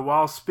 So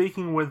while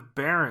speaking with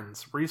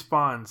Barron's,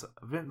 Respawn's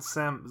Vince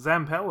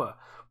Zampella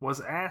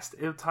was asked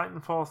if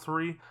Titanfall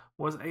 3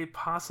 was a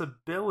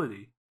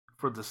possibility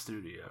for the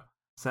studio.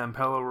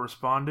 Zampella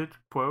responded,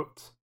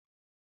 quote,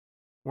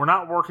 "We're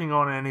not working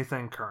on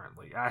anything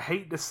currently. I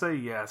hate to say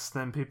yes,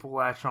 then people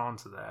latch on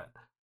to that.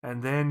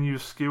 And then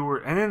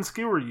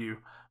skewer you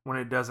when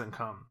it doesn't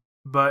come.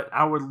 But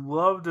I would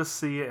love to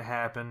see it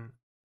happen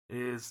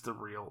is the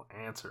real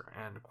answer,"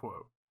 end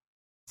quote.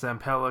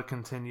 Zampella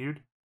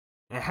continued,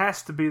 "It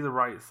has to be the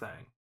right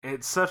thing.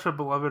 It's such a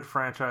beloved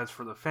franchise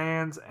for the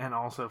fans and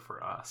also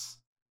for us.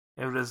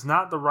 If it is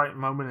not the right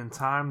moment in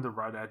time, the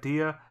right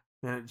idea,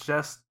 then it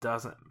just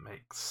doesn't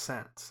make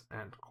sense,"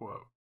 end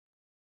quote.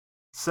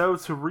 So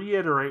to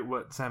reiterate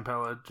what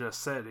Zampella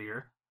just said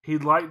here,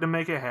 he'd like to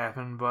make it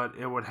happen, but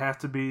it would have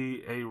to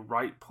be a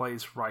right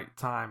place, right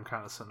time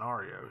kind of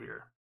scenario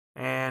here.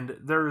 And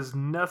there is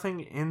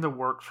nothing in the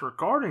works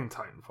regarding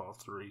Titanfall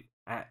 3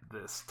 at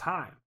this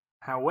time.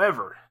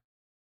 However,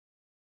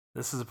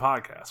 this is a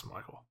podcast,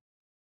 Michael.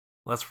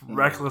 Let's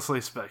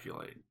recklessly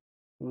speculate.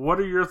 What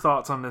are your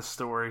thoughts on this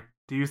story?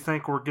 Do you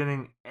think we're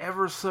getting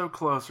ever so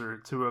closer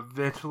to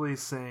eventually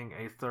seeing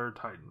a third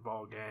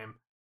Titanfall game?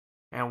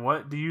 And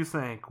what do you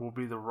think will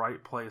be the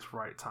right place,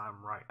 right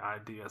time, right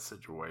idea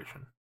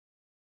situation?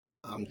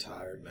 I'm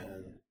tired,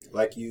 man.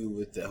 Like you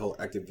with the whole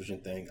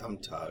Activision thing, I'm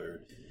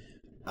tired.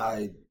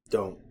 I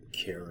don't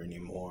care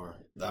anymore.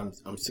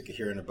 I'm sick of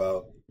hearing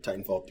about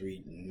Titanfall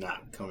 3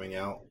 not coming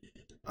out.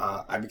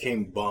 I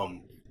became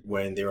bummed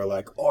when they were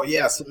like, oh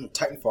yeah, something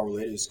Titanfall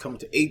related is coming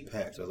to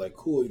Apex. I was like,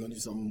 cool, you're going to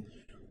do something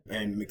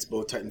and mix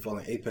both Titanfall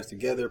and Apex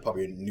together,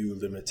 probably a new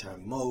limited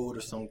time mode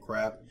or some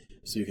crap,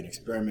 so you can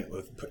experiment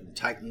with putting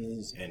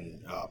Titans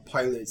and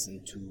pilots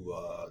into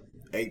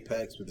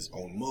Apex with its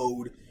own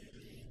mode,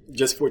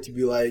 just for it to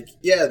be like,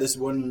 yeah, this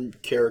one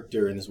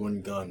character and this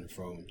one gun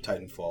from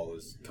Titanfall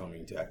is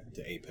coming to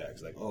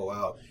Apex. Like, oh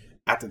wow.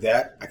 After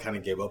that, I kind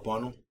of gave up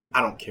on them.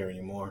 I don't care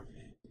anymore.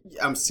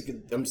 I'm sick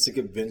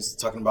of Vince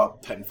talking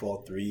about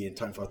Titanfall 3 and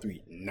Titanfall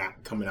 3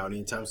 not coming out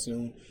anytime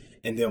soon,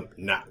 and them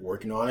not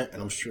working on it.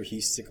 And I'm sure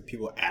he's sick of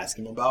people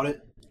asking him about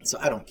it. So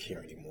I don't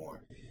care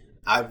anymore.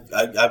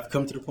 I've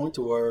come to the point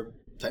to where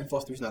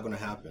Titanfall 3 is not going to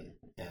happen.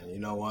 And you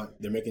know what?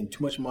 They're making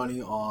too much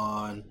money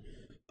on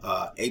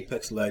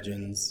Apex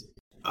Legends.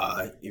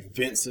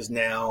 Vince is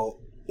now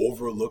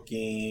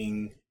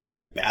overlooking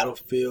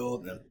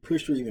Battlefield, and I'm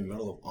pretty sure even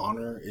Medal of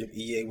Honor if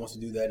EA wants to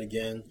do that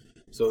again.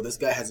 So this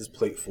guy has his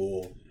plate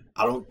full.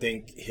 I don't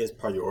think his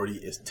priority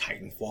is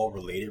Titanfall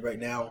related right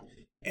now,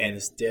 and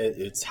instead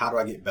it's how do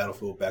I get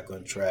Battlefield back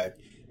on track,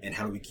 and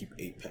how do we keep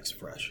Apex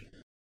fresh.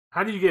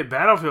 How do you get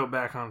Battlefield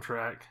back on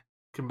track?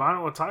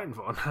 Combine it with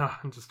Titanfall. No,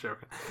 I'm just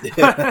joking.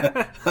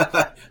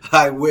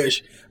 I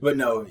wish, but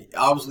no.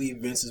 Obviously,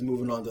 Vince is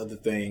moving on to other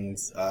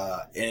things,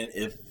 and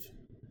if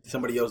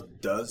somebody else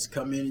does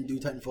come in and do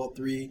Titanfall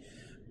 3,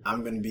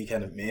 I'm going to be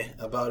kind of meh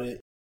about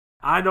it.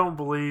 I don't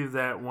believe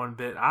that one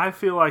bit. I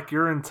feel like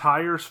your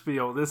entire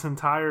spiel, this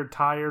entire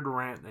tired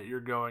rant that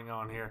you're going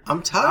on here,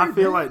 I'm tired. I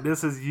feel like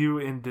this is you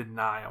in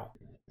denial.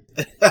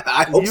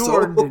 I hope you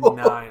are in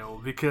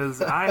denial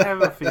because I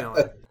have a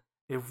feeling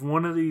if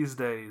one of these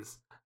days,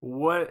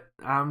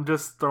 I'm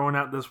just throwing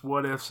out this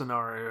what if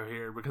scenario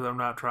here because I'm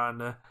not trying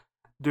to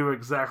do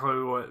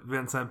exactly what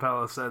Vince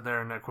Zampella said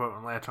there in that quote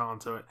and latch on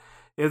to it.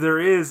 If there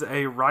is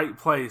a right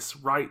place,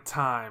 right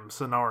time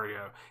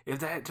scenario,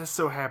 if that just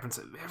so happens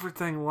that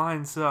everything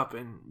lines up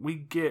and we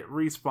get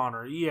Respawn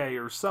or EA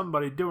or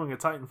somebody doing a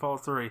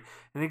Titanfall 3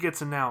 and it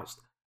gets announced,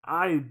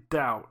 I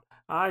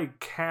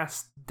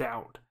cast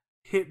doubt,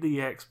 hit the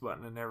X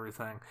button and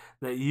everything,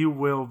 that you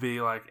will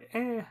be like,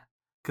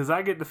 because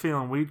I get the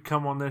feeling we'd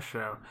come on this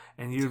show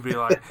and you'd be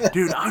like,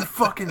 dude, I'm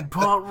fucking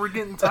pumped, we're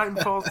getting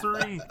Titanfall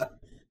 3.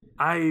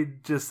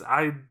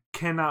 I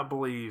cannot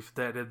believe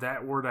that if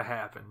that were to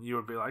happen, you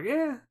would be like,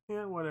 yeah,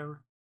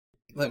 whatever.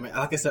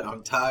 Like I said,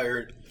 I'm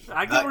tired.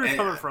 I get where you're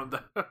coming from,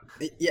 though.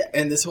 Yeah,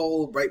 and this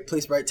whole right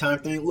place, right time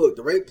thing. Look,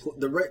 the right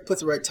place,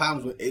 the right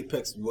times when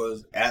Apex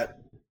was at,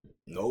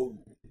 no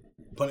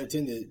pun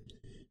intended,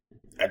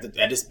 at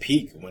its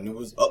peak, when it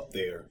was up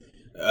there.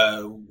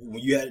 When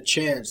you had a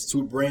chance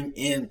to bring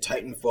in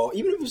Titanfall,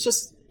 even if it was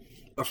just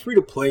a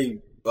free-to-play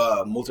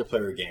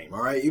multiplayer game,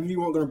 all right? Even if you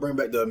weren't going to bring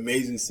back the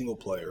amazing single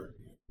player,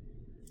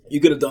 you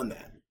could have done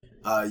that.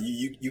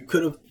 You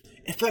could have,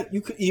 in fact,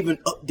 you could even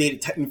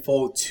updated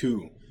Titanfall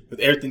 2 with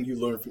everything you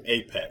learned from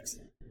Apex.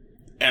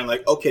 And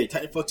like, okay,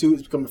 Titanfall 2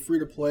 is becoming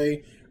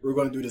free-to-play. We're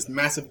going to do this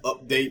massive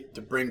update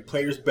to bring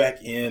players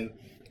back in.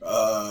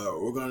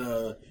 We're going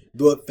to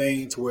do a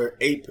thing to where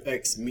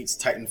Apex meets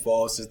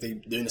Titanfall since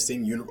they're in the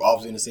same universe,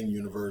 obviously in the same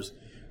universe.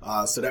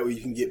 So that way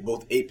you can get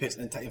both Apex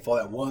and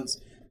Titanfall at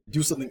once.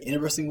 Do something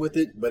interesting with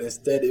it, but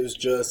instead it was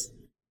just,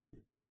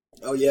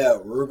 oh yeah,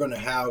 we're going to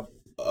have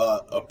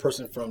a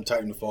person from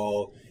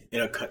Titanfall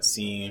in a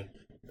cutscene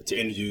to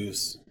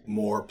introduce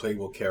more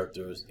playable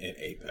characters in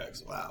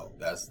Apex. Wow,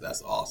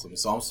 that's awesome.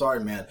 So I'm sorry,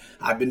 man.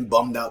 I've been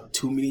bummed out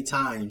too many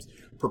times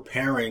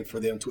preparing for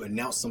them to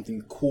announce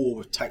something cool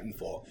with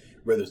Titanfall.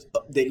 Whether it's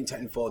updating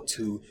Titanfall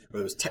 2,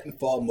 whether it's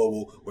Titanfall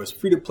Mobile, whether it's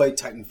free-to-play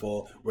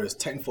Titanfall, whether it's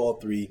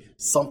Titanfall 3,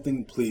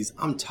 something, please.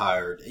 I'm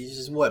tired. It's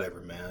just whatever,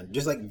 man.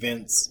 Just like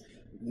Vince,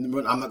 I'm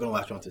not going to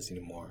latch on to this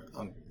anymore.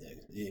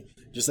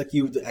 Just like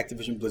you with the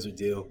Activision Blizzard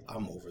deal,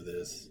 I'm over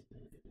this.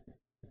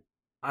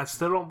 I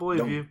still don't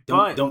believe you.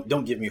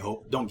 Don't give me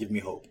hope. Don't give me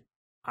hope.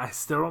 I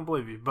still don't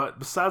believe you. But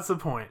besides the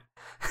point.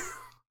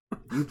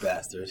 You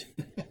bastard.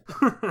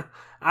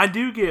 I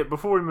do get,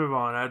 before we move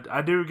on,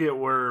 I do get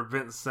where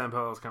Vince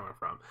Zampella is coming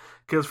from.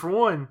 Because for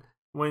one,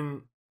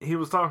 when he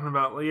was talking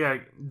about,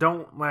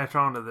 don't latch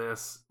onto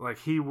this,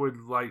 he would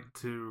like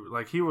to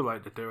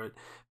do it,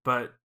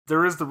 but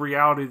there is the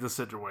reality of the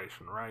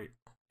situation, right?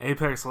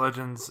 Apex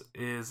Legends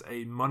is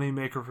a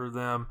moneymaker for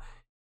them,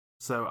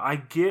 so I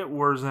get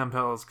where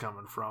Zampella is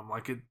coming from.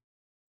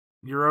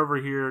 You're over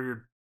here, you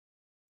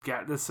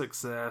got this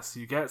success,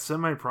 you got so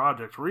many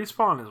projects.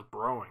 Respawn is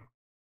growing.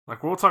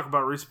 We'll talk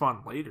about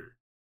Respawn later.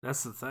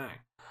 That's the thing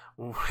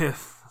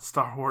with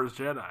Star Wars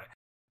Jedi.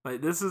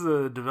 This is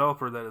a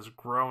developer that is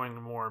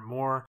growing more and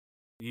more.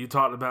 You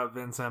talked about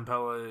Vince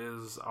Zampella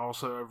is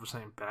also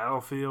overseeing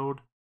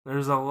Battlefield.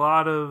 There's a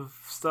lot of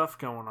stuff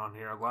going on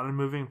here, a lot of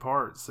moving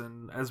parts.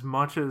 And as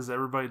much as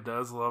everybody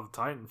does love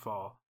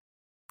Titanfall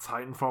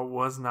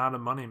was not a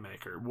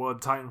moneymaker. Would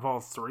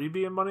Titanfall 3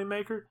 be a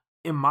moneymaker?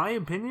 In my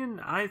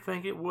opinion, I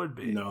think it would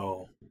be.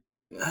 No.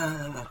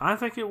 I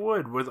think it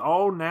would. With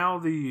all now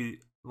the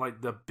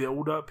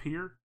build up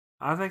here,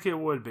 I think it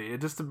would be.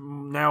 It just,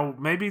 now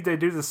maybe they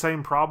do the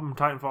same problem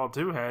Titanfall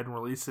 2 had and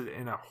release it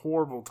in a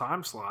horrible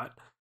time slot,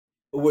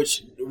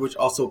 which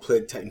also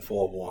plagued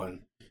Titanfall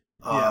 1.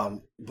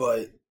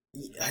 But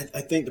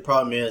I think the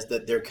problem is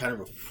that they're kind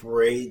of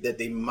afraid that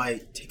they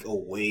might take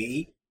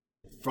away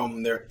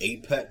from their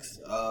Apex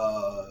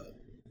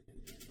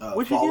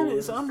which followers. Again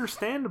is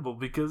understandable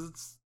because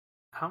it's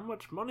how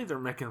much money they're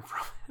making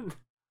from it.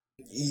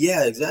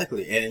 Yeah,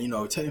 exactly. And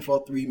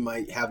Titanfall 3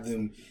 might have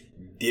them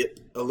dip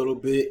a little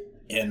bit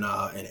in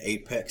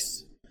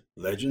Apex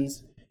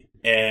Legends.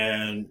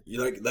 And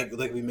like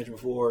we mentioned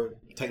before,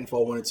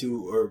 Titanfall 1 and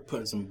 2 are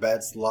putting some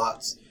bad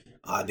slots.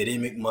 They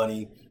didn't make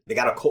money. They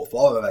got a cult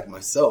following like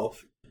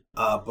myself.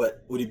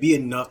 But would it be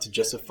enough to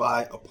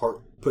justify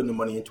putting the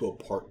money into a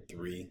part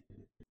 3?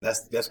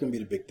 That's going to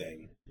be the big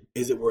thing.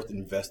 Is it worth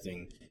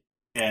investing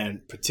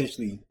and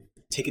potentially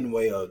taking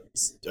away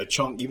a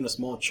chunk, even a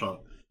small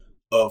chunk,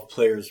 of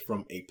players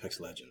from Apex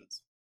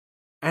Legends?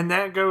 And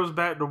that goes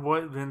back to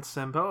what Vince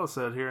Zampella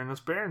said here in this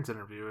Barron's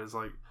interview. Is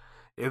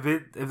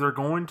if they're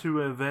going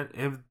to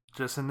if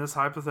just in this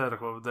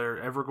hypothetical, if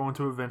they're ever going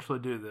to eventually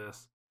do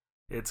this,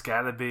 it's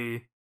got to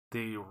be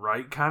the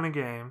right kind of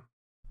game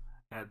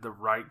at the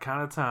right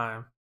kind of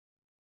time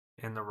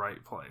in the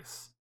right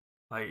place.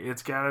 Like,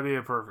 it's got to be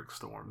a perfect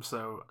storm.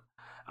 So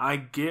I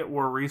get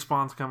where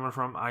Respawn's coming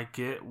from. I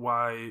get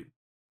why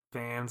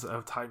fans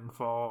of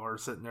Titanfall are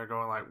sitting there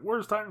going like,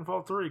 where's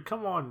Titanfall 3?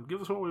 Come on,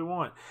 give us what we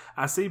want.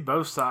 I see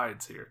both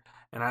sides here.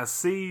 And I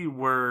see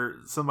where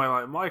somebody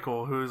like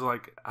Michael, who's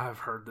like, I've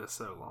heard this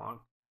so long,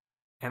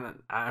 and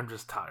I'm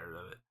just tired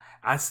of it.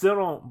 I still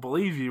don't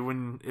believe you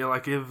when,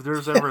 like, if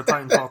there's ever a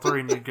Titanfall 3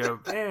 and you go,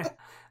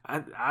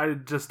 I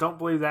just don't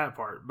believe that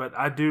part. But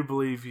I do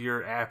believe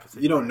your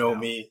apathy. You don't know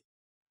me.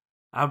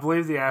 I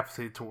believe the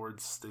apathy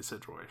towards the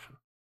situation.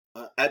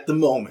 At the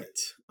moment,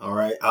 all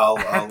right. I'll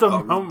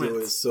moment.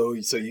 redo it so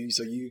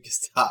you can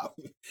stop.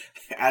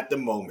 At the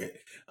moment,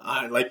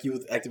 like you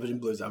with Activision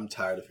Blizzard, I'm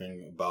tired of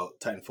hearing about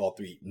Titanfall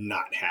 3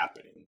 not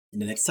happening.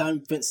 The next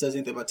time Vince says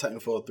anything about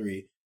Titanfall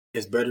 3,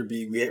 it's better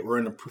be we're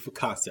in a proof of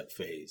concept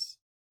phase.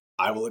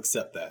 I will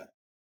accept that.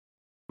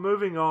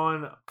 Moving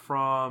on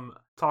from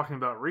talking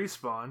about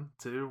Respawn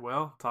to,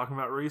 well, talking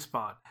about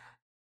Respawn.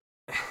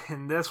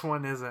 And this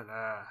one isn't,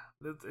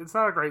 it's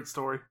not a great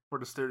story for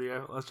the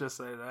studio, let's just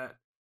say that.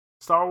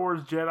 Star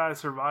Wars Jedi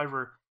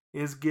Survivor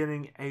is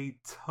getting a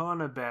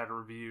ton of bad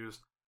reviews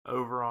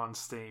over on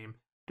Steam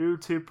due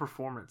to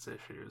performance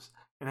issues.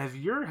 And if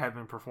you're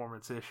having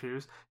performance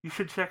issues, you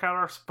should check out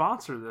our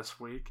sponsor this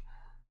week.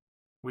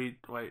 We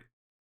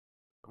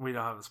don't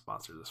have a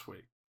sponsor this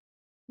week.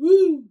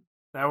 Woo!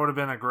 That would have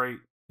been a great,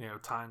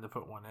 time to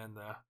put one in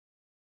there.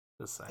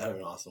 Just saying. That would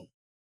be awesome.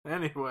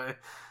 Anyway,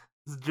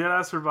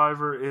 Jedi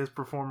Survivor is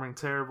performing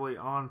terribly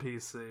on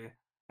PC.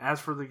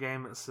 As for the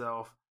game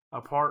itself,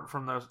 apart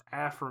from those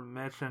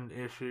aforementioned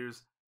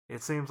issues,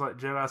 it seems like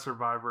Jedi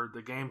Survivor,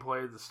 the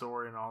gameplay, the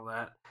story, and all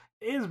that,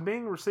 is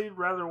being received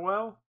rather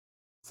well.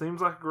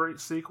 Seems like a great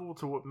sequel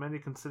to what many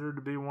consider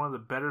to be one of the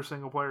better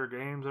single-player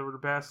games over the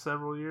past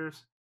several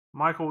years.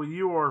 Michael,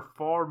 you are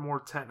far more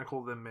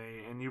technical than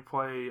me, and you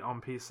play on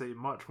PC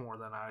much more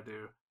than I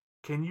do.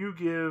 Can you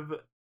give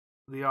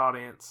the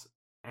audience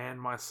and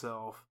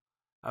myself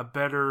a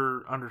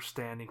better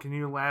understanding? Can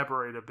you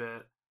elaborate a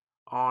bit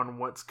on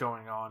what's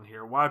going on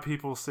here? Why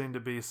people seem to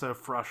be so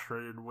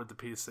frustrated with the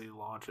PC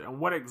launch, and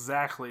what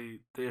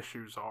exactly the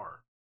issues are?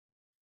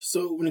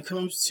 So when it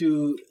comes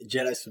to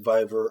Jedi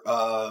Survivor,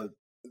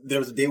 there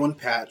was a day one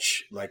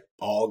patch, like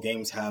all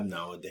games have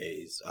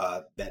nowadays,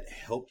 that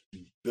helped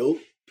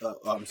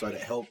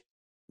that helped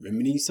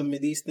remedy some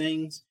of these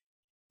things.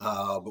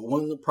 But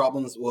one of the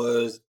problems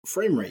was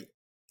frame rate.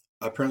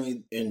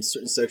 Apparently, in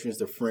certain sections,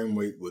 the frame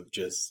rate would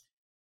just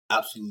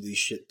absolutely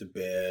shit the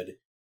bed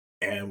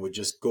and would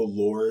just go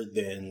lower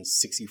than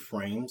 60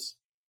 frames.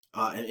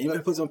 And anybody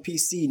who plays on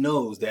PC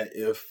knows that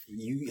if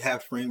you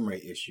have frame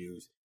rate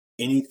issues,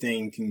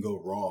 anything can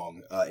go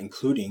wrong,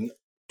 including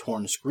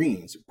torn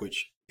screens,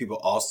 which people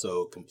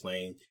also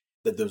complain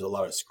that there's a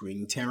lot of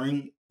screen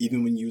tearing,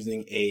 even when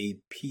using a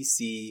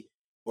PC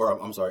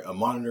a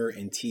monitor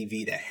and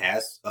TV that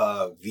has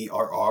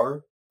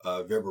VRR,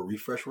 variable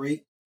refresh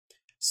rate.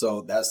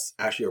 So that's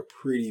actually a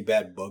pretty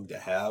bad bug to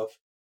have.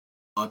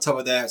 On top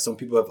of that, some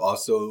people have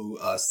also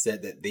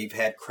said that they've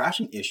had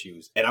crashing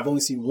issues, and I've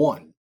only seen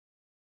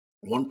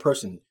one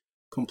person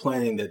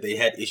complaining that they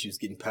had issues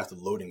getting past the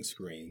loading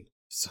screen.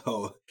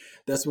 So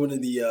that's one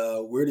of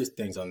the weirdest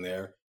things on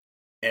there.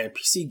 And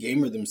PC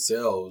Gamer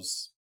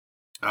themselves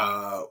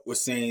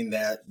was saying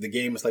that the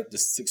game is like the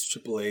 6th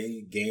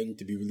AAA game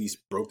to be released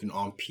broken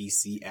on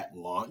PC at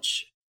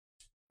launch.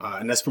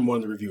 And that's from one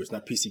of the reviewers,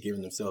 not PC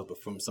Gamer themselves,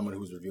 but from someone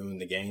who's reviewing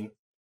the game.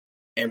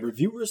 And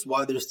reviewers,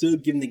 while they're still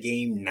giving the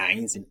game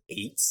 9s and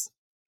 8s,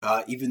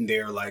 even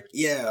they're like,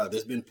 yeah,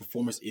 there's been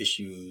performance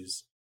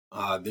issues.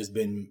 There's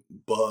been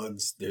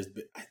bugs. There's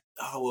been,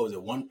 what was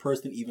it? One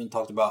person even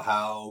talked about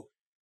how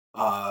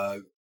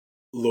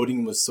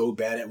loading was so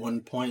bad at one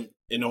point,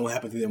 it only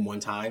happened to them one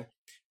time,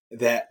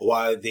 that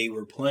while they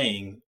were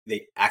playing,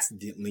 they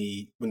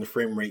accidentally, when the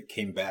frame rate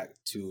came back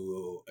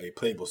to a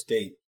playable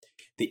state,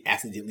 they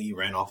accidentally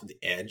ran off the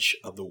edge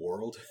of the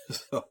world,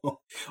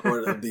 or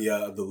of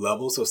the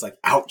level. So it's like,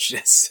 ouch,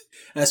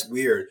 that's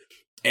weird.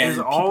 And is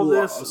all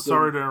this,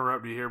 sorry to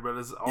interrupt you here, but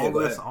is all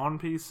this on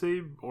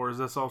PC, or is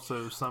this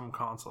also some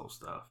console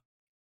stuff?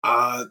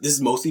 This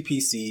is mostly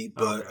PC,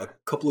 but okay. A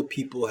couple of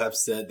people have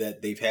said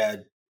that they've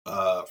had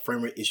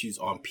frame rate issues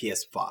on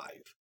PS5.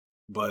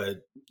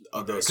 But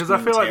because I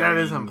feel like that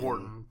is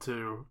important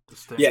to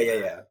distinguish.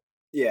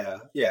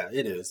 Yeah,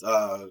 it is.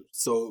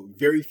 So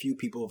very few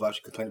people have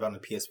actually complained about on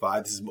the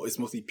PS5. It's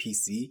mostly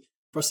PC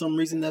for some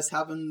reason that's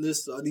having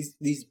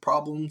these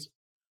problems.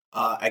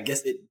 I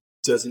guess it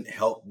doesn't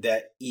help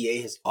that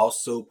EA has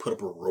also put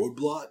up a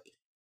roadblock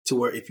to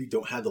where if you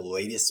don't have the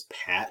latest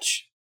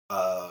patch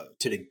to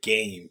the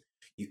game,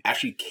 you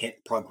actually can't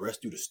progress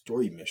through the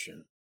story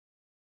mission.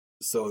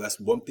 So that's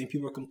one thing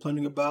people are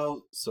complaining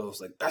about. So it's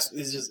like the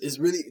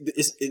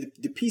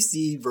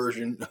PC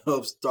version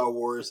of Star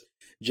Wars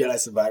Jedi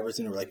Survivor is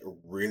in a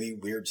really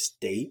weird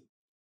state.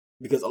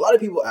 because a lot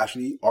of people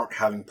actually aren't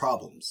having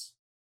problems.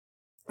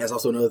 That's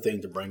also another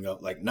thing to bring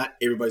up. Like, not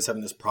everybody's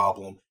having this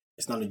problem.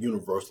 It's not a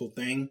universal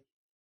thing.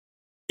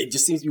 It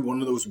just seems to be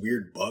one of those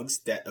weird bugs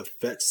that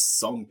affects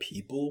some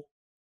people.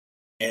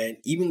 And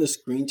even the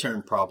screen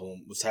turn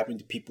problem was happening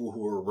to people who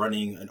were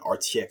running an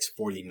RTX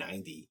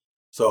 4090.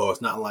 So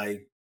it's not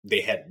like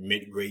they had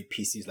mid-grade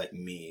PCs like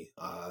me.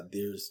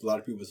 There's a lot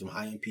of people with some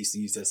high-end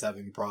PCs that's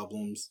having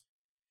problems.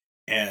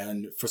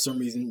 And for some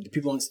reason, the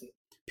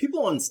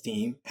people on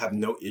Steam have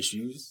no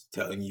issues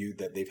telling you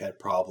that they've had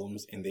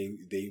problems, and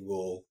they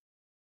will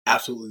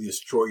absolutely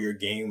destroy your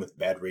game with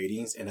bad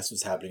ratings. And that's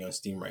what's happening on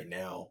Steam right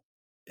now.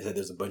 Is that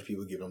there's a bunch of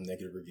people giving them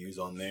negative reviews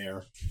on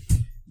there,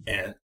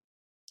 and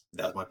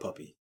that was my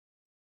puppy.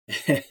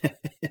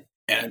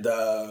 And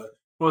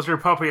what does your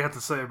puppy have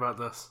to say about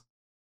this?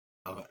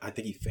 I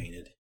think he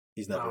fainted.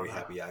 He's not very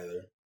happy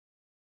either.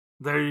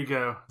 There you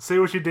go. See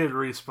what you did,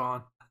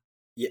 Respawn.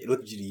 Yeah,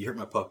 look at you. You hurt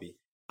my puppy.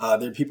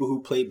 There are people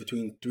who played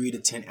between 3 to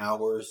 10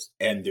 hours,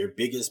 and their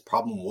biggest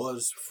problem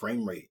was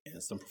frame rate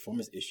and some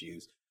performance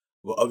issues.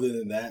 Well, other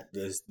than that,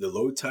 the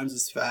load times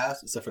is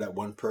fast, except for that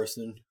one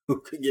person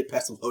who couldn't get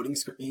past the loading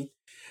screen.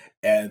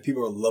 And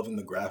people are loving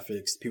the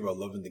graphics. People are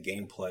loving the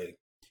gameplay.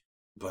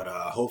 But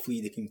hopefully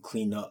they can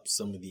clean up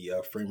some of the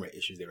frame rate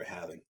issues they were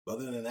having. But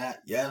other than that,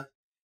 yeah.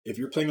 If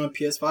you're playing on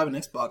PS5 and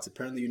Xbox,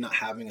 apparently you're not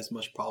having as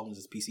much problems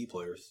as PC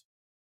players.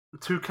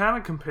 To kind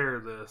of compare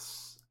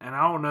this, and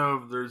I don't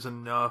know if there's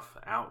enough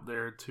out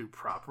there to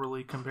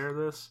properly compare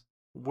this,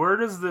 where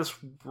does this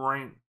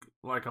rank,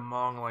 like,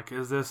 among, like,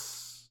 is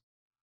this,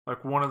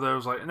 like, one of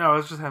those, like, no,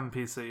 it's just having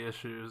PC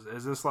issues.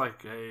 Is this,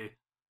 like,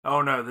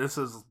 oh, no, this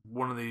is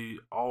one of the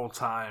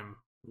all-time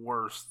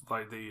worst,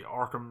 like, the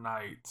Arkham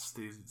Knights,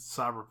 the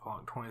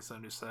Cyberpunk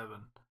 2077?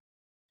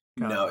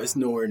 No, it's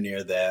nowhere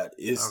near that.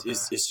 It's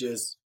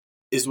just,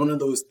 it's one of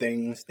those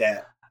things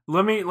that...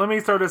 Let me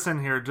throw this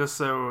in here just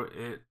so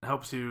it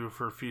helps you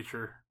for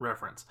future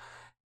reference.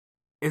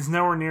 It's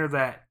nowhere near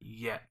that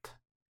yet.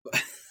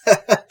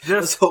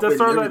 Just throw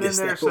that in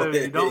there so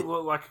you don't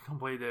look like a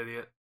complete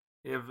idiot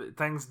if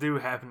things do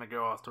happen to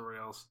go off the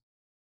rails.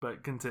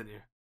 But continue.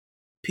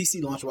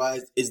 PC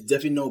launch-wise, it's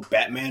definitely no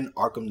Batman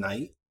Arkham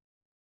Knight.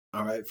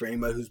 All right, for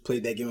anybody who's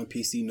played that game on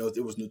PC knows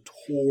it was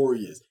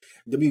notorious.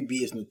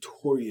 WB is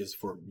notorious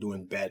for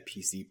doing bad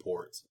PC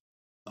ports.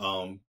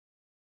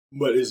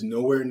 But it's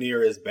nowhere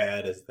near as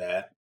bad as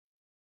that.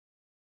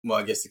 Well,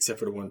 I guess except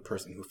for the one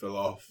person who fell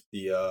off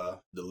the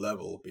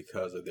level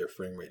because of their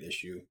frame rate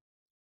issue.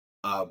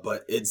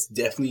 But it's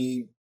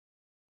definitely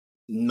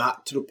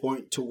not to the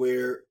point to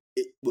where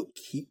it will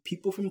keep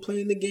people from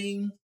playing the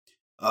game.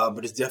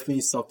 But it's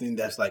definitely something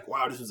that's like,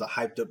 wow, this was a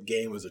hyped up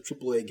game. It was a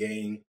AAA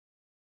game.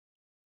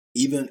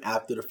 Even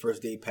after the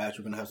first day patch,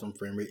 we're going to have some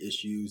frame rate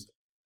issues.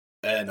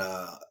 And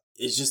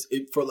it's just,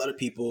 for a lot of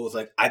people, it's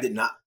like, I did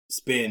not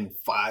spend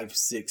 $5,000,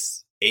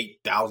 $6,000,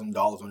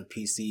 $8,000 on a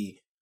PC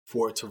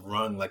for it to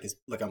run like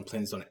I'm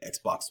playing this on an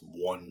Xbox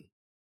One.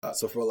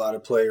 So for a lot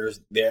of players,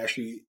 they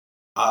actually,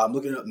 I'm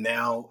looking it up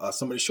now,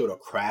 somebody showed a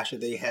crash that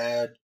they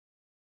had.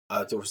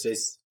 To say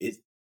it's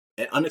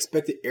an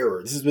unexpected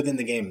error. This is within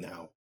the game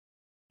now.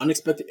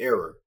 Unexpected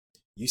error.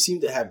 You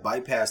seem to have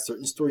bypassed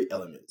certain story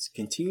elements.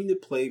 Continuing to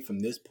play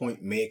from this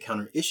point may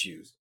encounter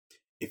issues.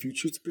 If you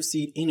choose to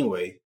proceed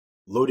anyway,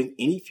 loading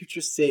any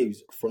future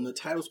saves from the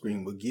title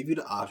screen will give you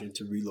the option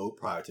to reload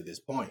prior to this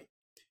point.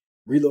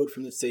 Reload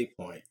from the save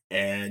point,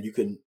 and you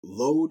can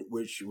load,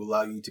 which will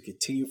allow you to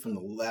continue from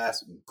the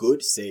last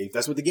good save.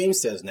 That's what the game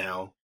says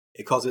now.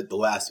 It calls it the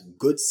last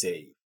good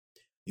save.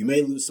 You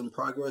may lose some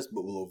progress,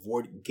 but will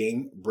avoid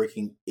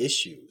game-breaking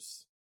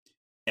issues.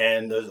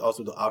 And there's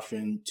also the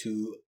option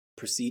to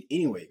proceed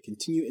anyway.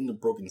 Continue in the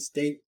broken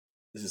state.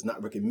 This is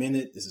not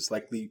recommended.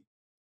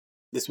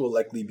 This will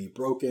likely be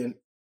broken.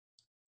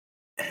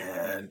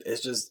 And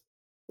it's just,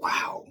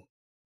 wow.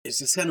 It's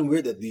just kind of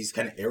weird that these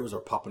kind of errors are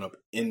popping up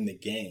in the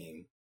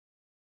game.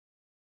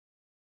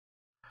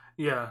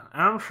 Yeah,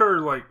 and I'm sure,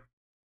 like,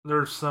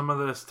 there's some of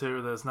this,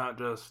 too, that's not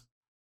just...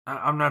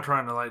 I'm not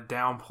trying to, like,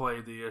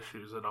 downplay the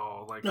issues at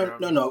all. Like,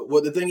 No.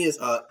 Well, the thing is,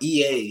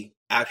 EA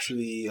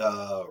actually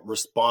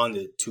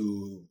responded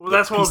to... Well,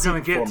 that's what I was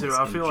going to get to.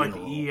 I feel like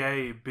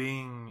EA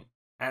being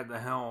at the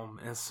helm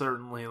is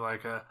certainly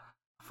like a...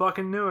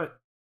 Fucking knew it.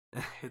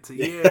 It's a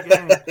EA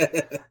game.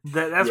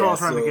 That's what I was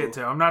trying to get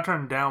to. I'm not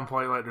trying to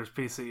downplay like there's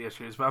PC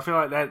issues, but I feel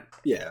like that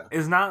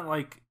is not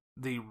like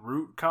the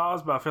root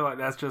cause, but I feel like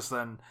that's just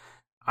an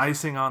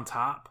icing on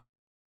top,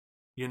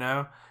 you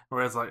know?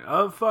 Where it's like,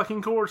 of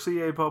fucking course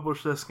EA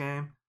published this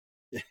game.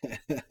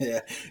 yeah,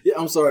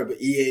 I'm sorry,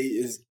 but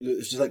EA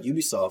it's just like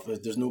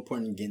Ubisoft. There's no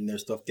point in getting their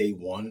stuff day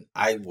one.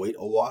 I wait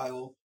a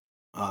while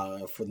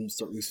for them to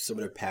start releasing some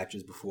of their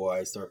patches before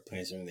I start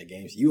playing some of their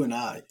games. You and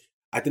I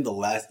think the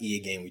last EA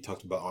game we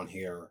talked about on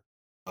here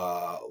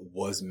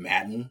was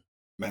Madden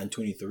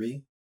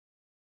 23.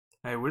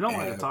 Hey, we don't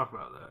like to talk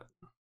about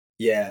that.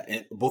 Yeah,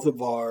 and both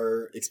of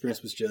our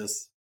experience was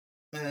just,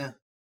 yeah.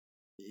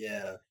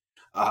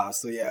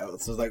 So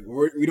it's like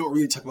we don't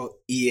really talk about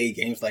EA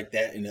games like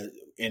that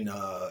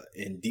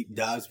in deep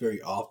dives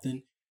very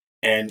often.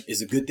 And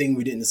it's a good thing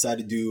we didn't decide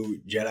to do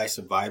Jedi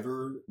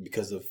Survivor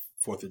because of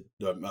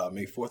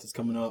May 4th is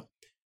coming up.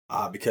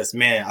 Because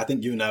man, I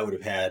think you and I would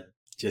have had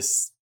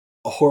just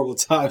a horrible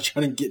time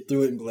trying to get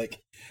through it and be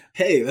like,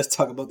 hey, let's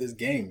talk about this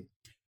game.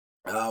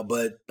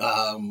 But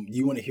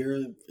you want to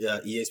hear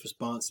EA's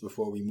response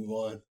before we move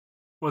on?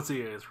 What's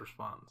EA's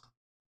response?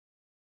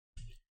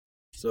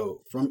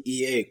 So from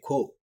EA,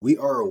 quote, "We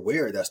are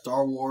aware that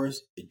Star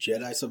Wars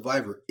Jedi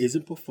Survivor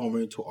isn't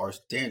performing to our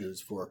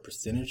standards for a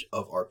percentage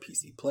of our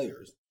PC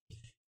players,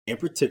 in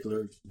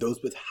particular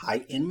those with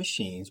high-end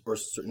machines or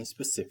certain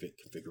specific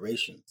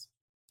configurations.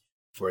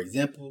 For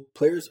example,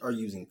 players are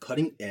using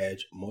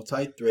cutting-edge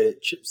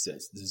multi-threaded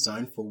chipsets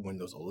designed for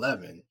Windows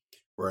 11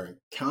 or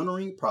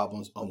encountering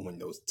problems on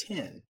Windows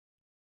 10,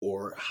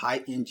 or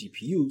high-end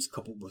GPUs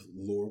coupled with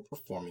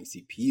lower-performing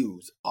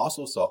CPUs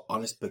also saw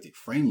unexpected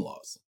frame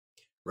loss.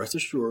 Rest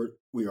assured,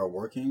 we are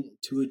working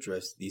to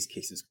address these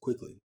cases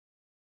quickly.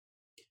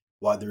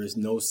 While there is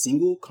no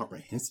single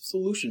comprehensive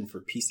solution for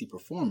PC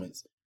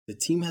performance, the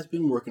team has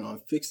been working on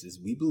fixes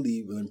we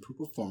believe will improve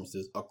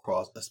performances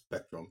across a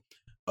spectrum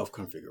of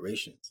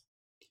configurations.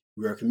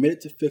 We are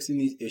committed to fixing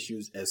these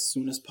issues as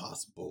soon as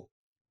possible,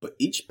 but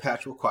each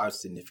patch requires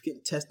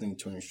significant testing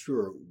to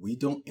ensure we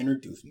don't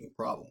introduce new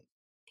problems.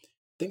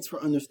 Thanks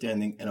for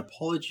understanding and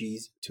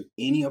apologies to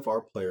any of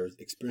our players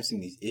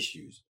experiencing these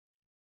issues.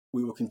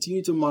 We will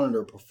continue to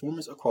monitor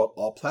performance across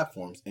all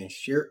platforms and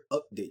share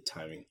update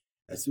timing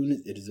as soon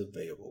as it is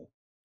available.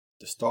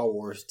 The Star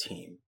Wars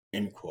team,"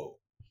 end quote.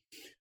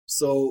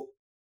 So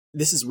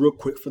this is real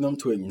quick for them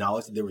to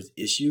acknowledge that there was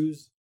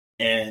issues.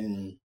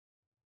 And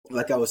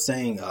like I was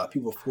saying,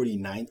 people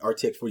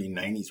RTX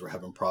 4090s were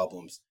having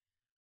problems.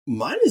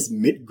 Mine is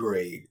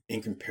mid-grade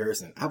in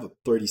comparison. I have a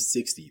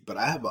 3060, but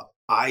I have a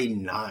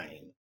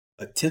i9,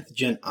 a 10th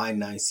gen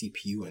i9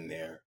 CPU in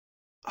there.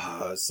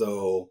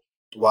 So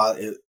while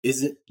it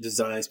isn't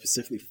designed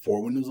specifically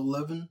for Windows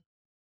 11,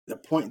 the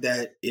point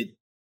that it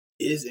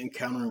is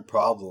encountering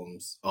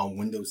problems on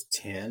Windows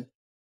 10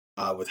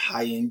 with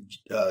high-end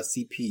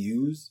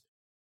CPUs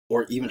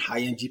or even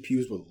high-end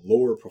GPUs with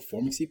lower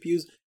performing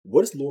CPUs.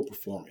 What is lower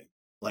performing?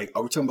 Like,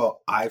 are we talking about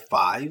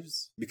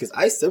i5s? Because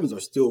i7s are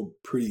still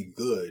pretty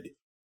good.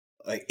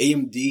 Like,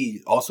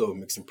 AMD also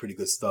makes some pretty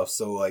good stuff.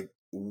 So, like,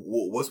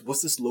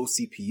 what's this low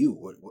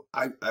CPU?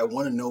 I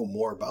want to know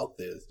more about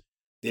this.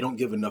 They don't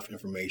give enough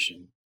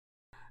information.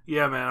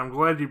 Yeah, man, I'm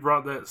glad you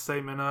brought that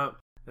statement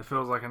up. It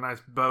feels like a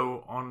nice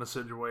bow on the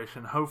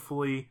situation.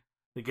 Hopefully,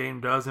 the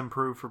game does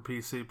improve for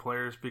PC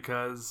players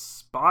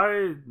because,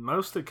 by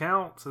most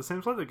accounts, it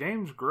seems like the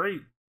game's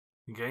great.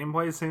 The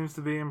gameplay seems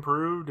to be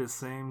improved. It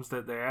seems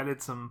that they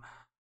added some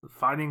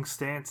fighting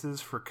stances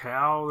for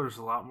Cal. There's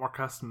a lot more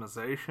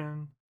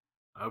customization.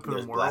 Open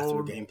There's blaster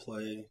world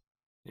gameplay.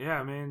 Yeah,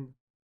 I mean,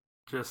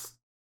 just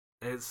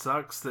it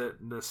sucks that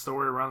the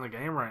story around the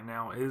game right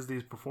now is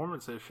these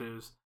performance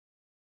issues.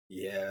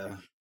 Yeah.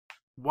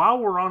 While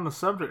we're on the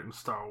subject of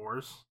Star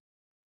Wars,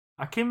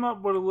 I came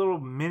up with a little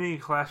mini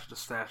Clash to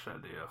Stash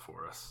idea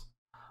for us.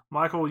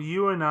 Michael,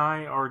 you and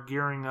I are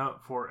gearing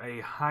up for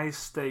a high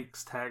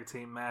stakes tag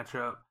team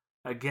matchup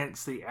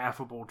against the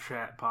Affable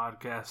Chat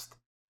podcast,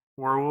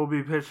 where we'll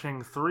be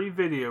pitching 3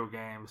 video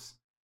games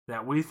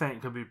that we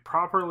think could be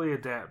properly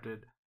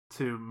adapted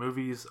to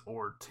movies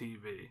or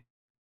TV.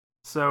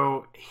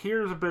 So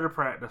here's a bit of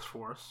practice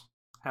for us.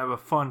 Have a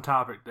fun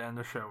topic to end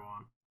the show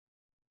on.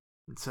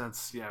 And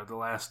since, the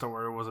last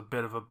story was a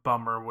bit of a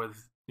bummer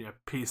with,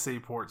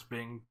 PC ports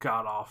being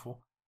god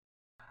awful.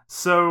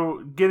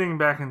 So, getting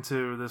back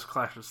into this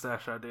Clash of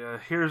Stash idea,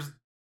 here's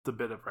the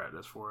bit of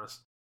practice for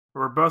us.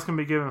 We're both going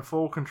to be given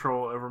full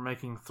control over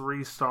making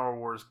 3 Star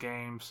Wars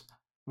games.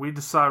 We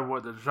decide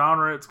what the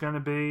genre it's going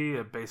to be,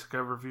 a basic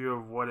overview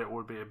of what it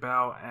would be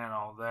about, and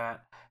all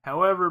that.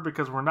 However,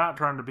 because we're not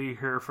trying to be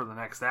here for the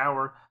next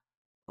hour,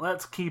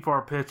 let's keep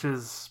our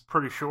pitches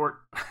pretty short.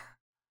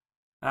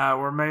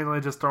 We're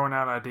mainly just throwing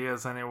out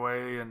ideas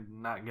anyway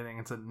and not getting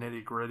into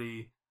nitty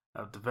gritty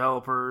of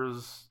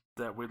developers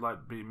that we'd like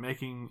to be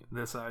making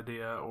this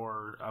idea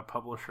or a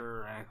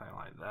publisher or anything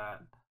like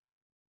that.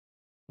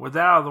 With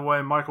that out of the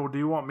way, Michael, do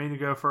you want me to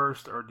go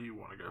first or do you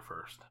want to go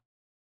first?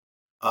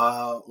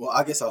 Well,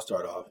 I guess I'll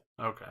start off.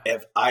 Okay.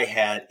 If I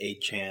had a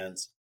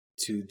chance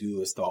to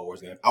do a Star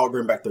Wars game, I would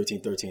bring back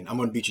 1313. I'm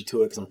going to beat you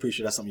to it because I'm pretty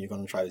sure that's something you're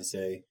going to try to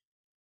say.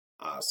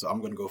 So I'm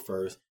going to go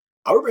first.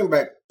 I would bring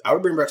back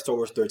Star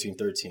Wars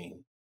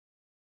 1313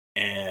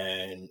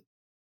 and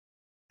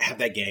have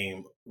that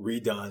game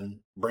redone,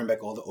 bring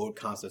back all the old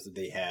concepts that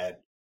they had,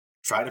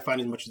 try to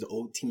find as much of the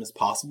old team as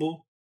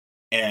possible,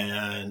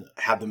 and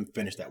have them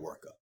finish that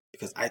work up.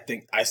 Because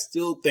I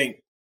still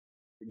think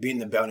being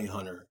the bounty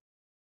hunter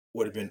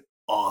would have been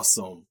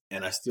awesome,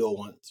 and I still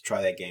want to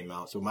try that game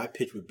out. So my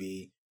pitch would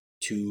be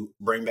to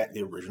bring back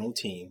the original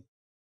team,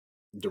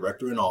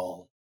 director and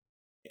all.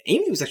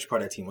 Amy was actually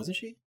part of that team, wasn't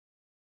she?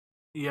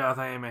 Yeah, I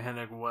think Amy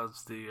Hennig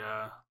was the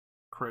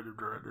creative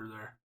director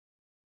there.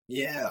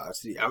 Yeah,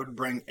 see, I would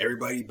bring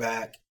everybody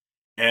back,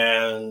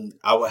 and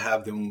I would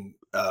have them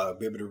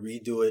be able to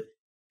redo it,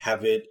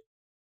 have it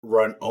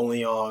run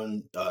only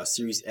on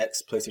Series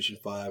X, PlayStation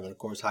 5, and of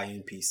course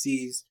high-end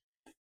PCs.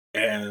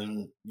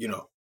 And,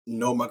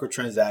 no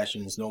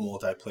microtransactions, no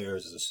multiplayer.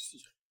 It's a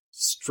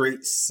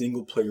straight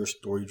single-player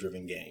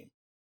story-driven game.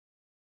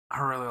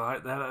 I really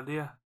like that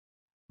idea.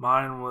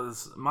 Mine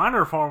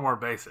are far more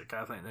basic,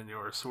 I think, than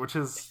yours, which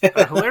is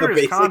a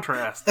hilarious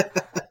contrast.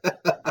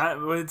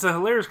 It's a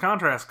hilarious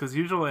contrast because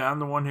usually I'm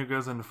the one who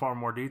goes into far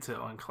more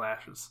detail and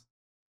clashes.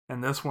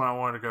 And this one I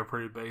wanted to go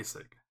pretty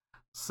basic.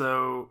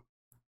 So,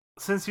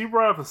 since you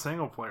brought up a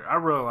single player, I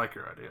really like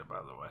your idea, by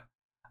the way.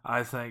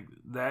 I think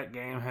that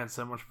game had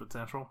so much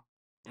potential.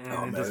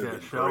 And it just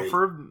got shelved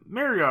for a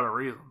myriad of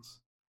reasons,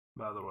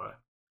 by the way.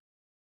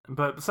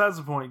 But besides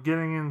the point,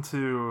 getting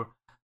into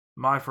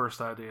my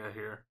first idea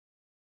here.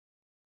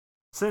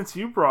 Since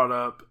you brought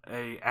up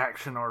a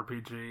action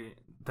RPG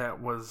that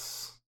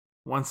was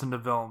once in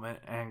development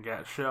and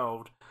got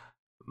shelved,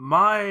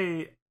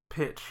 my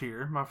pitch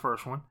here, my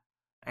first one,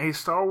 a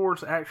Star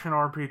Wars action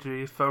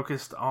RPG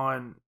focused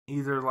on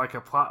either like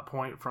a plot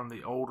point from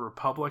the Old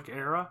Republic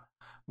era,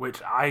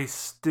 which I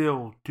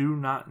still do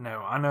not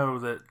know. I know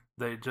that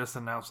they just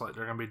announced like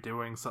they're going to be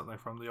doing something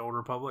from the Old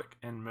Republic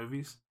in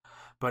movies,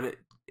 but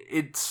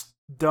it's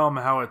dumb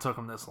how it took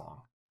them this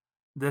long.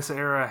 This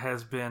era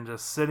has been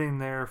just sitting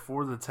there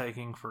for the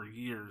taking for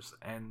years,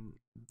 and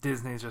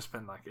Disney's just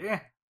been like,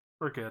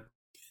 we're good.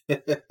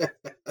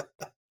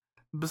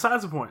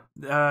 Besides the point,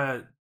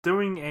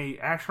 doing a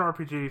action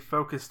RPG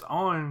focused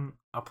on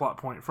a plot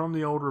point from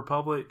the Old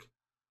Republic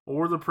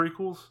or the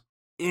prequels,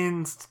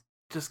 in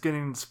just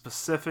getting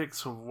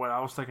specifics of what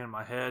I was thinking in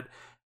my head,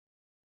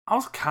 I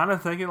was kind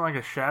of thinking like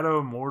a Shadow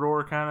of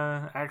Mordor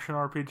kind of action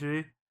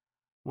RPG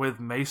with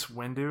Mace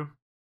Windu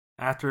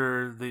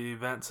after the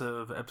events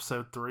of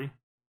Episode 3,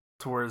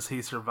 towards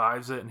he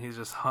survives it and he's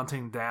just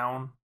hunting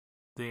down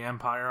the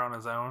Empire on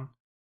his own.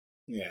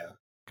 Yeah.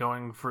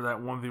 Going for that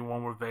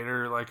 1v1 with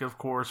Vader. Like, of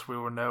course, we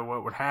would know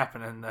what would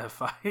happen in that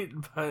fight,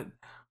 but...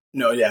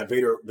 No, yeah,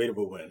 Vader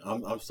will win.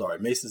 I'm sorry.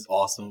 Mace is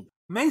awesome.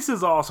 Mace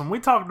is awesome. We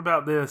talked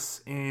about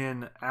this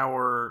in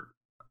our...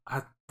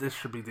 this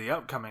should be the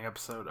upcoming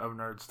episode of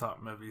Nerds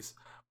Talk Movies,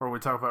 where we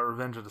talk about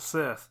Revenge of the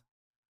Sith.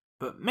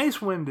 But Mace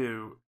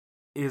Windu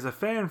is a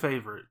fan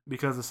favorite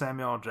because of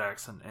Samuel L.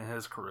 Jackson and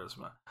his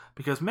charisma.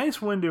 Because Mace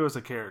Windu as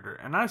a character,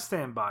 and I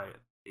stand by it,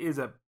 is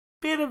a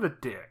bit of a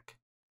dick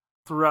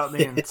throughout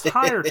the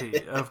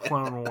entirety of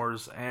Clone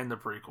Wars and the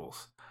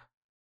prequels.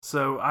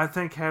 So I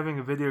think having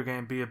a video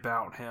game be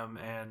about him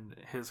and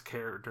his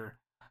character,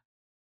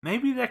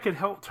 maybe that could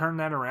help turn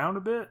that around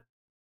a bit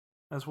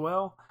as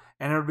well.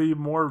 And it would be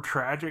more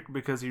tragic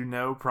because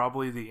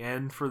probably the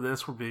end for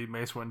this would be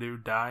Mace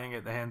Windu dying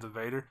at the hands of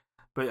Vader.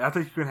 But I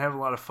think you can have a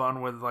lot of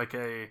fun with like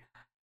a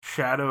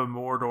Shadow of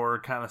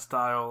Mordor kind of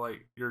style.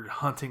 Like you're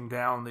hunting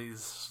down these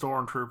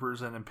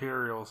stormtroopers and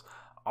Imperials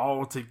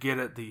all to get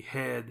at the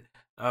head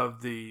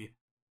of the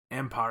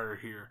Empire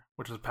here,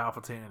 which is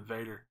Palpatine and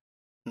Vader.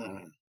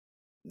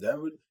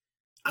 That would...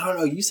 I don't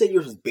know. You said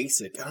yours was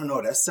basic. I don't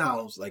know. That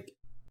sounds like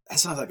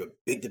a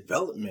big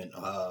development.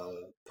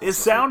 It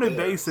sounded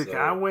basic. So...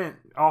 I went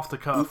off the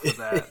cuff with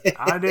that.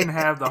 I didn't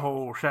have the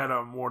whole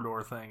Shadow of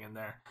Mordor thing in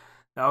there.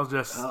 That was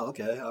just... Oh,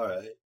 okay. All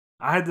right.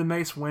 I had the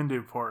Mace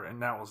Windu part,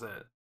 and that was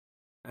it,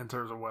 in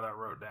terms of what I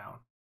wrote down.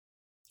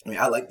 I mean,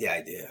 I like the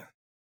idea.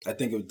 I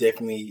think it would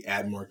definitely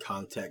add more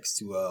context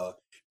to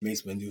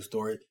Mace Windu's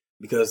story,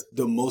 because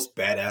the most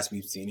badass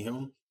we've seen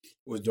him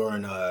was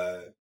during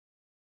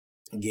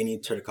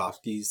Gennady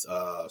Tartakovsky's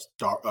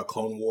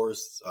Clone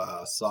Wars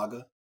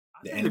saga.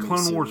 The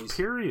Clone Wars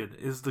period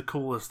is the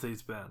coolest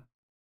he's been.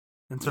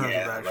 In terms of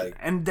action.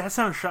 And that's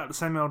not a shot to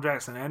Samuel L.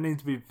 Jackson. That needs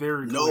to be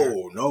very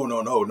clear.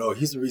 No.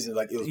 He's the reason,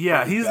 like, it was...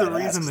 Yeah, he's the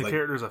reason the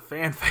character's a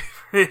fan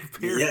favorite,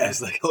 period. Yeah,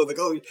 it's like,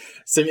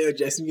 Samuel L.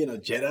 Jackson being a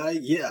Jedi?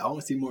 Yeah, I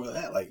want to see more of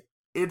that. Like,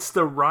 it's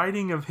the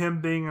writing of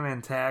him being an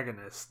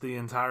antagonist the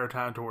entire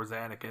time towards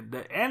Anakin.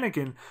 The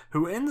Anakin,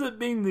 who ends up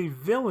being the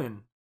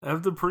villain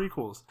of the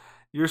prequels.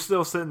 You're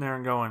still sitting there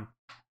and going,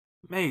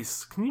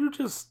 Mace, can you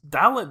just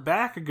dial it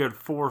back a good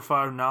 4 or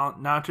 5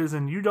 notches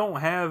and you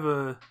don't have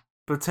a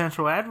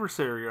potential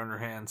adversary on your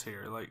hands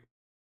here? Like,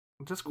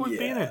 just quit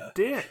being a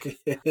dick.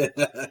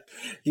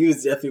 He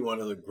was definitely one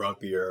of the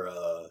grumpier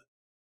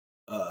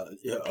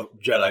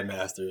Jedi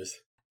Masters.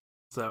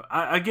 So,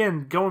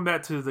 again, going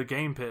back to the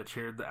game pitch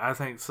here, I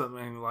think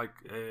something like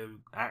an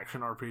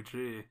action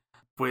RPG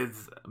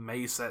with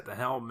Mace at the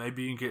helm,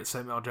 maybe you can get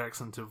Samuel L.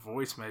 Jackson to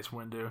voice Mace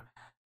Windu,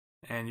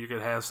 and you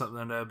could have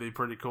something that'd be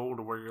pretty cool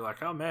to where you're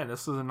like, oh man,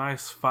 this is a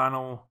nice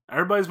final...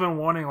 Everybody's been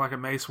wanting like a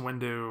Mace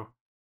Windu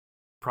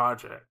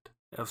project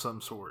of some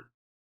sort.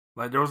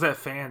 Like, there was that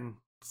fan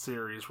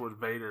series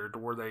with Vader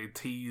where they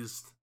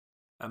teased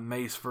a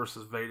Mace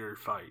versus Vader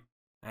fight.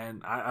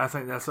 And I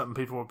think that's something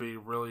people would be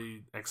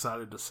really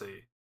excited to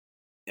see.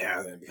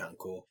 Yeah, that'd be kind of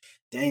cool.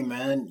 Dang,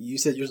 man, you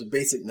said yours was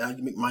basic. Now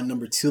you make my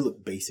number 2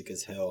 look basic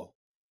as hell.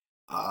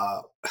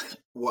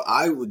 What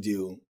I would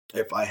do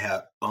if I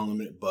had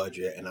unlimited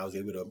budget and I was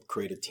able to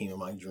create a team of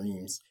my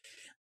dreams,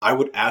 I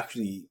would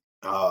actually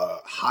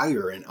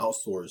hire and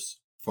outsource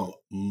from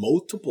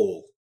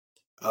multiple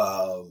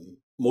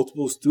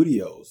multiple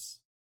studios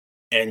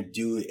and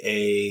do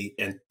a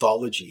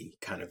anthology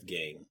kind of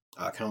game,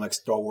 kind of like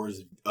Star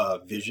Wars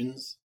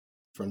Visions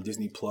from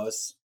Disney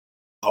Plus.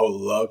 I would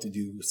love to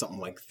do something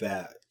like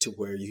that to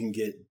where you can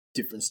get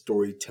different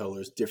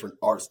storytellers, different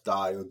art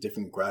style,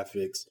 different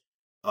graphics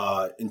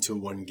into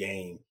one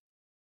game.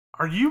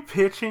 Are you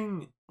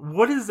pitching?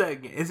 What is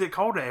that? Is it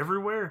called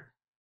Everywhere?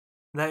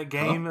 That Huh?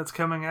 game that's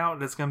coming out,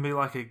 that's going to be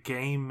like a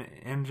game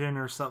engine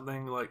or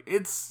something. Like,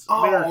 it's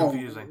very Oh,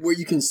 confusing.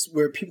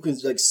 where people can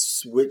like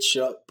switch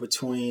up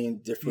between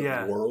different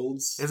Yeah.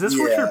 worlds. Is this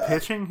what you're Yeah.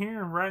 pitching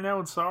here right now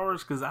with Star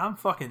Wars? Because I'm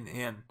fucking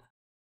in.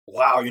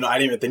 Wow, I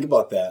didn't even think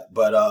about that.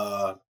 But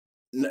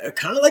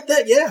kind of like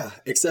that, yeah.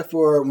 Except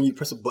for when you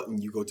press a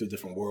button, you go to a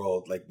different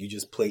world. Like you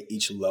just play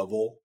each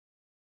level,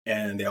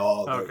 and they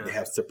Okay.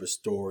 have separate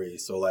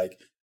stories. So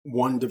like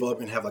one developer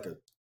can have like a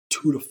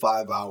 2 to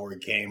 5 hour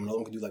game, another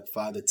one can do like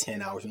 5 to 10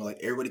 hours. Like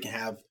everybody can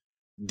have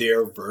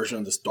their version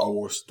of the Star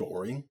Wars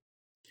story,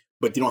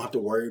 but you don't have to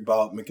worry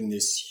about making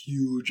this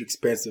huge,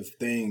 expensive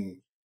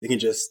thing. They can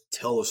just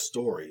tell a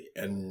story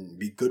and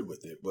be good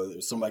with it. Whether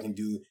somebody can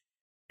do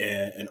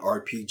an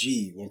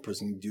RPG, one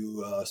person can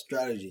do a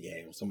strategy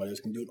game, somebody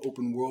else can do an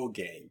open world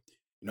game.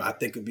 I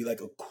think it'd be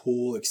like a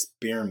cool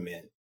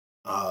experiment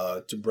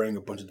to bring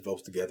a bunch of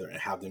developers together and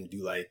have them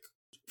do like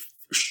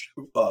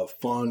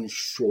fun,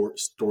 short,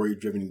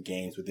 story-driven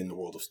games within the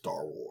world of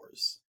Star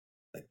Wars.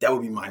 Like that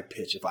would be my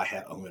pitch if I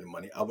had unlimited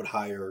money. I would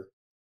hire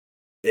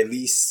at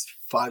least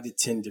 5 to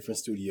 10 different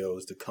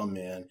studios to come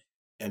in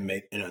and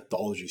make an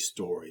anthology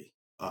story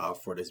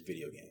for this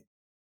video game.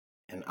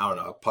 And I don't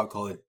know, I'll probably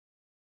call it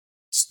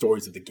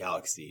Stories of the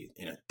Galaxy,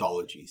 an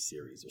anthology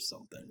series or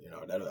something.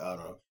 That I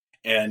don't know.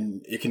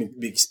 And it can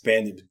be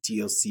expanded with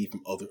DLC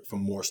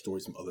from more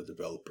stories from other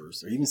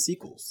developers or even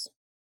sequels.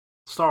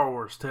 Star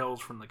Wars Tales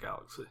from the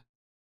Galaxy.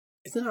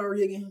 Isn't that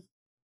already a game?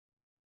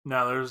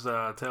 No, there's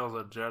Tales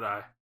of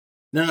Jedi.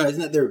 No, isn't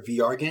that their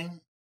VR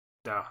game?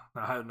 No,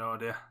 I have no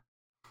idea.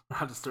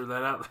 I just threw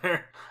that out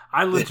there.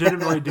 I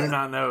legitimately do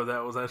not know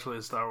that was actually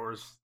a Star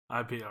Wars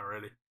IP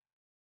already.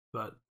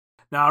 But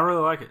no, I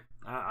really like it.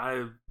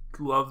 I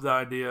love the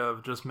idea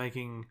of just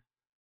making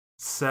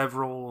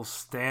several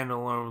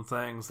standalone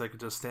things that could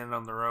just stand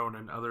on their own,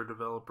 and other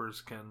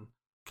developers can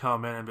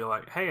come in and be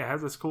like, hey, I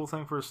have this cool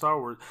thing for Star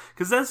Wars.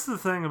 Because that's the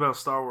thing about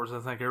Star Wars I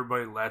think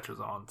everybody latches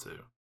on to.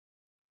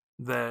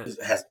 That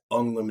It has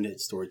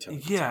unlimited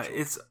storytelling yeah,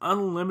 potential. it's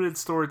unlimited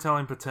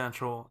storytelling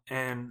potential,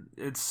 and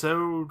it's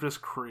so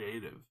just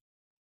creative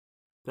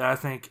that I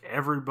think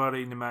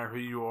everybody, no matter who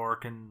you are,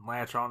 can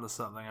latch onto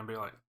something and be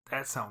like,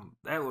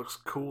 that looks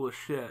cool as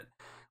shit.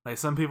 Like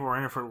some people are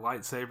in it for the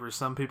lightsabers,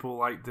 some people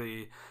like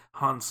the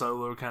Han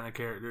Solo kind of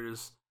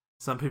characters,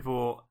 some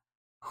people,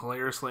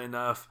 hilariously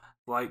enough,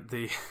 like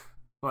the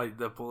like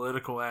the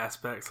political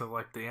aspects of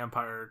like the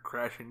Empire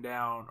crashing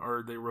down,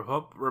 or the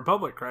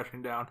Republic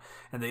crashing down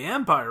and the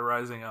Empire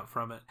rising up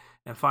from it,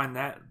 and find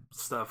that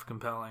stuff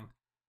compelling.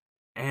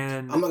 I'm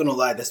And not gonna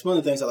lie, that's one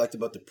of the things I liked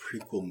about the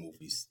prequel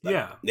movies. Like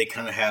yeah, they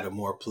kind of had a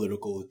more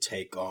political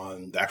take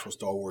on the actual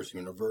Star Wars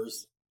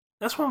universe.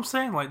 that's what I'm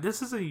saying. Like,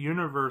 this is a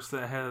universe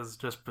that has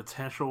just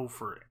potential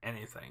for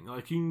anything.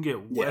 Like, you can get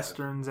Yeah,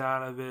 westerns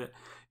out of it.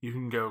 You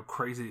can go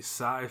crazy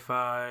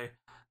sci-fi.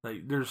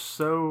 Like, there's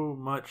so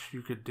much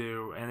you could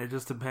do, and it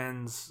just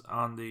depends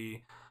on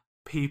the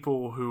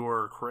people who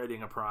are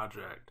creating a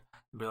project.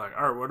 Be like,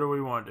 all right, what do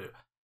we want to do?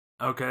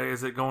 Okay,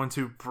 is it going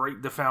to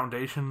break the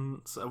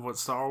foundations of what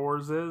Star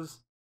Wars is?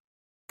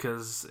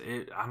 Because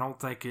I don't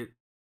think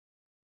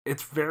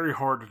it's very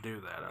hard to do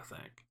that, I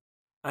think.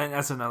 And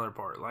that's another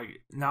part.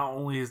 Like, not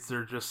only is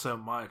there just so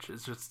much,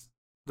 it's just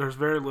there's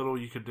very little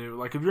you could do.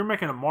 Like, if you're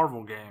making a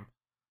Marvel game,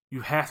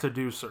 you have to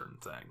do certain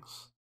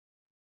things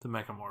to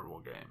make a Marvel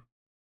game,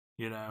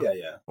 you know? yeah,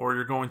 yeah. Or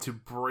you're going to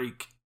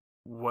break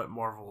what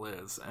Marvel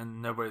is,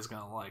 and nobody's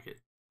going to like it.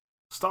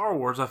 Star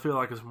Wars, I feel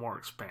like, is more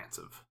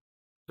expansive.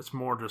 It's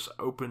more just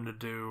open to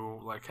do,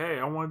 like, hey,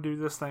 I want to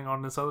do this thing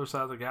on this other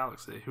side of the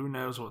galaxy. Who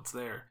knows what's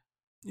there?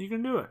 You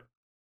can do it.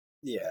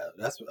 Yeah,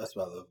 that's what I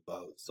love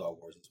about Star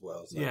Wars as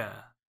well. It's like Yeah.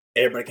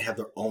 everybody can have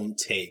their own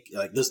take.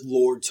 Like there's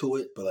lore to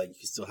it, but like you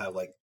can still have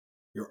like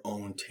your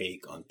own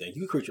take on things.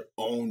 You can create your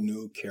own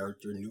new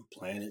character, new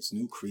planets,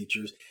 new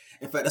creatures.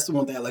 In fact, that's the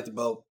one thing I liked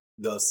about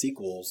the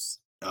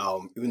sequels.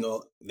 Even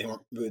though they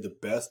weren't really the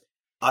best,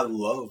 I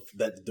love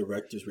that the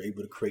directors were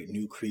able to create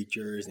new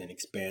creatures and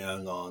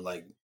expand on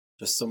like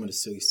just some of the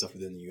silly stuff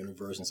within the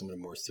universe and some of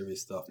the more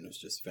serious stuff, and it was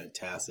just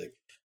fantastic.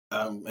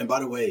 And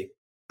by the way,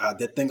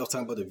 that thing I was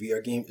talking about, the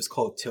VR game, is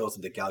called Tales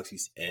of the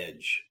Galaxy's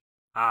Edge.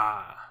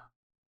 Ah.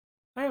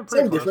 Yeah,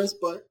 pretty Same close. difference,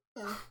 but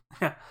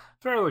Yeah,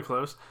 fairly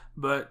close.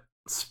 But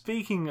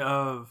speaking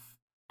of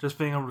just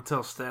being able to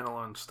tell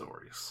standalone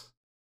stories,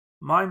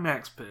 my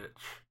next pitch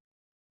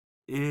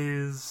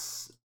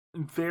is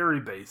very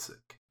basic,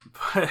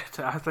 but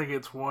I think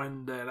it's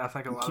one that I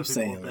think a you lot keep of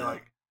people will saying be that.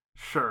 like,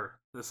 sure,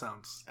 this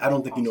sounds I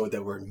don't think you know awesome. what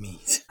that word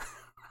means.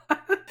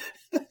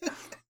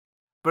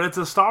 But it's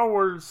a Star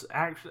Wars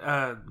action,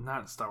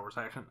 not Star Wars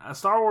action, a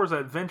Star Wars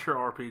adventure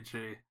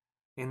RPG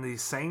in the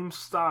same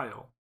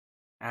style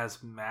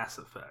as Mass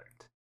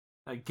Effect.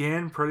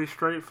 Again, pretty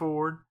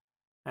straightforward.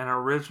 An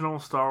original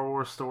Star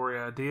Wars story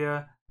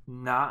idea,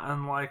 not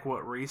unlike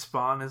what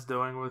Respawn is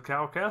doing with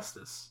Cal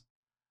Kestis,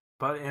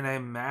 but in a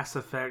Mass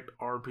Effect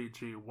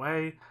RPG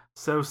way.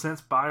 So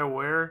since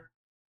BioWare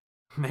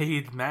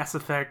made Mass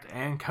Effect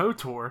and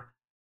KOTOR,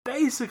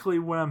 basically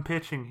what I'm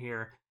pitching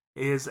here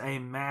is a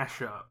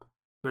mashup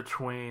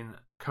between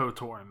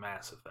KOTOR and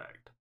Mass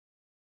Effect.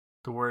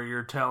 To where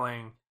you're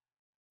telling,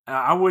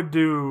 I would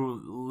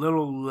do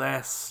little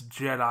less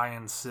Jedi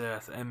and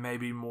Sith and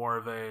maybe more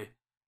of a,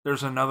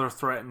 there's another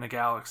threat in the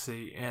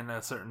galaxy in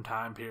a certain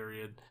time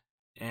period,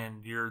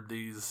 and you're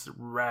these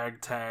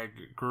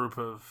ragtag group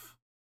of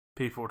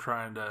people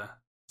trying to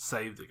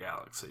save the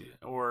galaxy,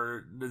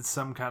 or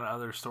some kind of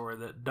other story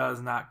that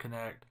does not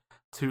connect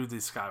to the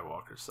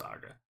Skywalker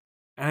saga.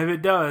 And if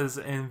it does,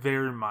 in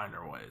very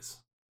minor ways.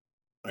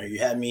 All right, you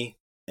had me,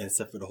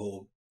 except for the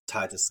whole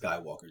tied to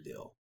Skywalker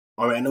deal.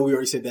 All right, I know we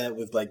already said that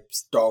with like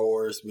Star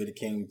Wars when it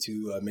came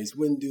to Mace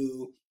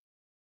Windu.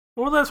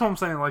 Well, that's what I'm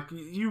saying. Like,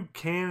 you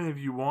can if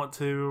you want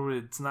to.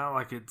 It's not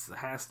like it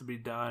has to be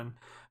done,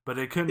 but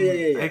it couldn't.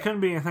 It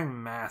couldn't be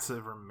anything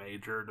massive or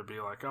major to be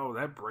like, oh,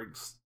 that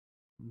breaks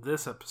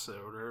this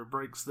episode or it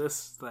breaks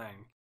this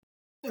thing.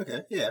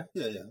 Okay, yeah.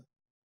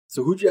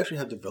 So who'd you actually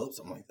have developed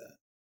something like that?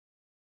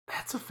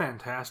 That's a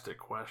fantastic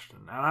question,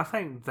 and I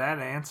think that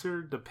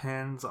answer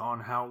depends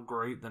on how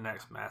great the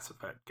next Mass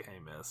Effect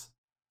game is.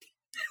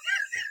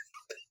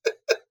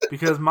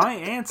 Because my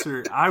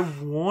answer, I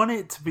want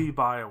it to be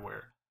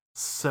BioWare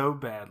so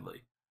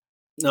badly.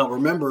 Now,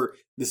 remember,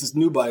 this is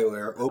new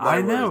BioWare. Old BioWare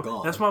I know. is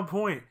gone. That's my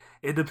point.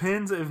 It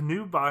depends if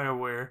new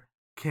BioWare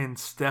can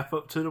step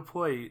up to the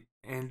plate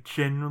and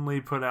genuinely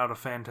put out a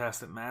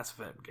fantastic Mass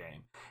Effect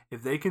game.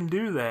 If they can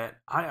do that,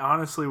 I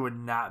honestly would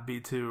not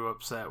be too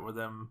upset with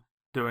them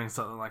doing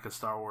something like a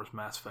Star Wars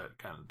Mass Effect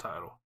kind of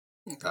title.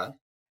 Okay.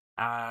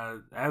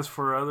 As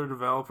for other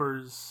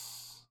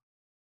developers,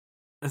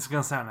 it's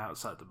going to sound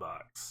outside the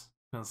box.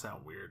 It's going to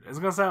sound weird. It's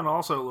going to sound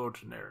also a little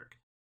generic.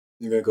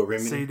 You're going to go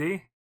Remedy?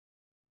 CD?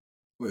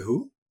 Wait,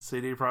 who?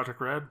 CD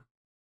Projekt Red.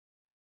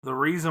 The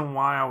reason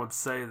why I would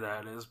say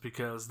that is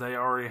because they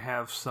already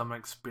have some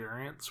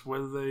experience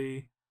with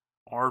the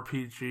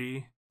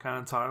RPG kind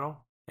of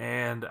title.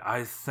 And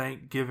I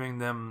think giving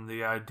them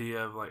the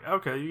idea of like,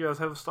 okay, you guys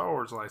have a Star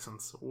Wars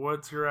license.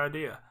 What's your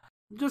idea?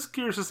 I'm just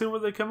curious to see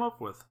what they come up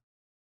with.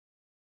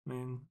 I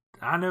mean,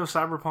 I know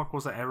Cyberpunk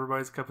wasn't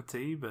everybody's cup of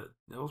tea, but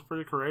it was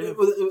pretty creative.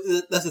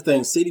 That's the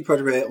thing. CD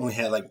Projekt Red only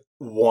had like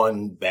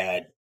one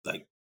bad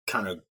like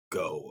kind of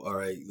go. All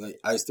right, like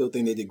I still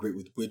think they did great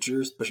with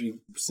Witcher, especially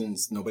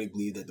since nobody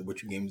believed that the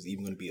Witcher game was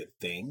even going to be a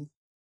thing.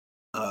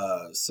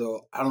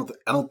 So I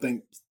don't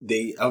think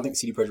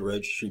CD Projekt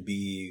Red should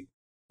be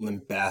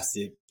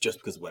lambasted just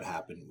because of what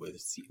happened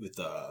with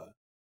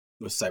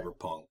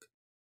Cyberpunk.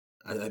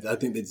 I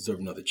think they deserve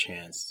another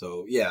chance.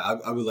 So yeah,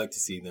 I would like to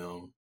see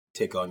them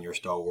take on your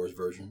Star Wars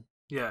version.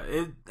 Yeah,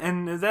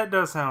 and that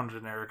does sound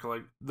generic.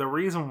 Like the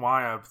reason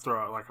why I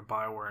throw out like a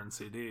BioWare and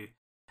CD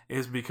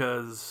is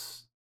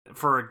because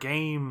for a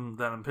game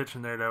that I'm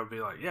pitching there, that would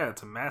be like, yeah,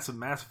 it's a massive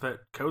Mass Effect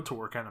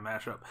KOTOR kind of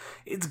mashup.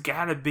 It's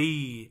got to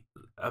be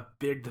a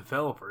big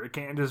developer. It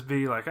can't just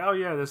be like, oh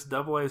yeah, this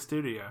AA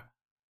studio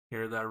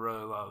here that I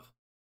really love.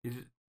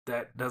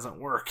 That doesn't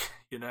work,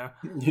 you know?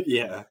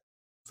 Yeah.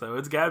 So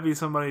it's got to be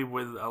somebody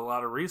with a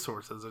lot of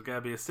resources. It's got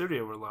to be a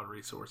studio with a lot of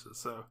resources.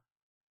 So,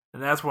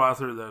 and that's why I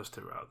threw those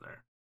two out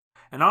there.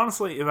 And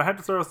honestly, if I had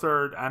to throw a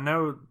third, I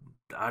know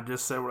I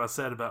just said what I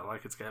said about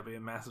like it's got to be a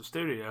massive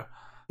studio,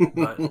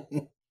 but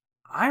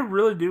I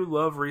really do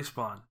love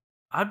Respawn.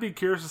 I'd be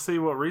curious to see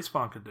what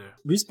Respawn could do.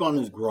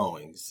 Respawn is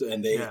growing,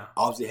 and they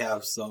obviously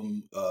have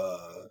some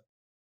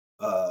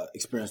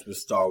experience with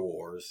Star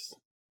Wars.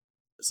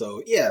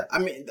 So yeah, I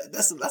mean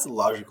that's a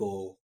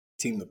logical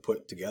team to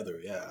put together.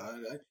 Yeah,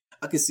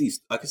 I could see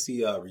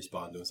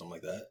Respawn doing something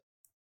like that.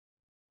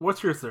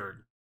 What's your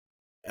third?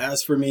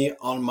 As for me,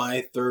 on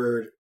my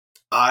third,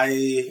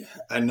 I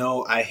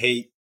know I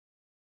hate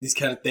these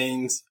kind of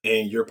things,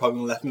 and you're probably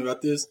gonna laugh at me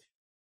about this,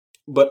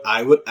 but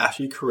I would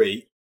actually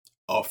create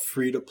a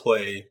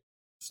free-to-play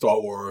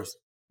Star Wars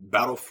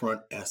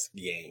Battlefront-esque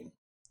game.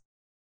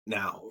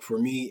 Now, for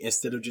me,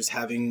 instead of just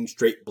having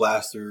straight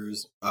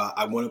blasters,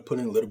 I want to put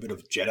in a little bit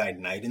of Jedi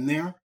Knight in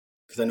there,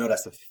 because I know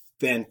that's a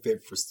fan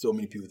favorite for so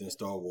many people within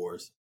Star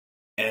Wars.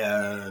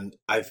 And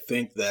I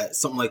think that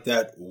something like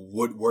that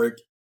would work.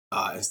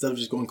 Instead of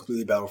just going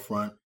completely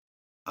Battlefront,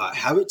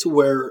 have it to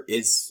where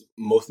it's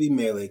mostly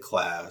melee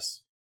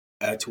class,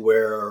 to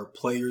where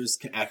players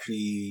can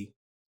actually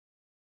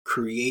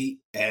create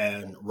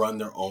and run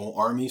their own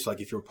army. So like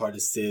if you're part of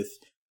the Sith,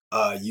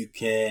 you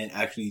can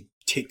actually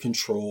take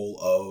control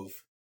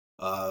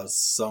of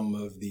some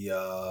of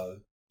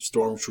the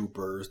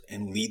stormtroopers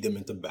and lead them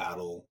into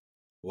battle,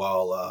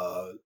 while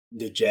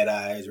the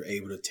Jedis are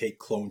able to take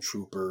clone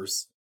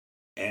troopers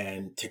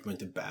and take them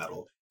into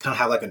battle. Kind of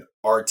have like an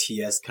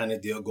RTS kind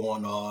of deal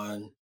going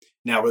on.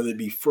 Now, whether it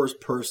be first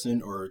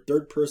person or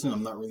third person,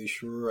 I'm not really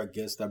sure. I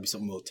guess that'd be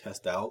something we'll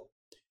test out.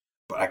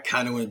 but I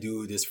kind of want to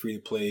do this free to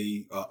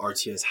play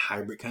RTS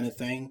hybrid kind of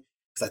thing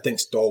because I think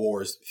Star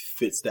Wars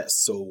fits that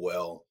so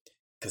well.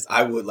 Because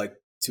I would like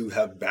to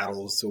have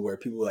battles so where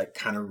people like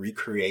kind of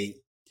recreate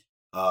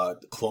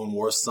the Clone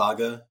Wars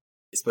saga,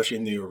 especially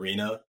in the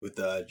arena with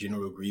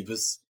General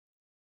Grievous.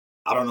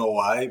 I don't know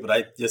why, but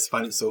I just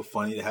find it so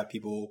funny to have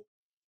people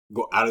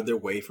go out of their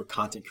way for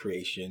content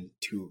creation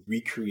to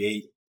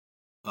recreate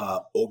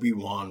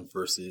Obi-Wan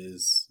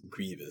versus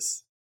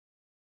Grievous.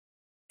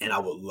 And I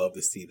would love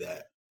to see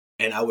that.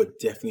 And I would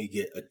definitely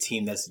get a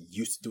team that's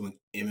used to doing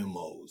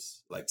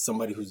MMOs, like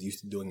somebody who's used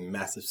to doing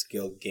massive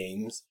scale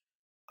games.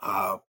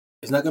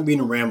 It's not going to be in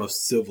the realm of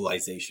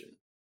Civilization.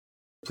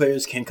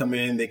 Players can come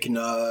in; they can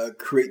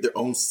create their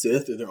own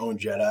Sith or their own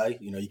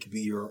Jedi. You know, you could be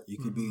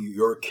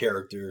your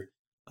character.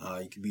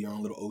 You could be your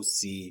own little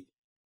OC.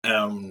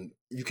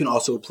 You can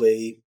also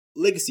play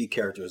legacy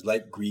characters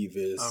like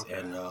Grievous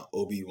and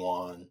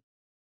Obi-Wan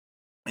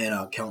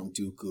and Count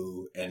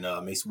Dooku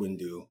and Mace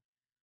Windu.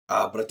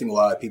 But I think a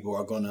lot of people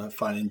are going to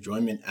find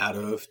enjoyment out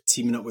of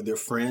teaming up with their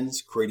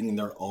friends, creating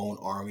their own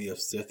army of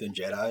Sith and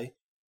Jedi,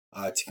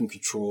 taking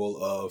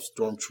control of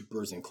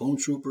stormtroopers and clone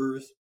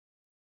troopers,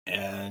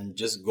 and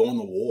just going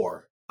to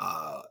war.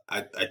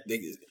 I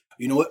think,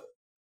 you know what?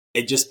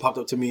 It just popped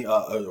up to me,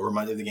 a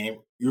reminder of the game.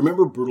 You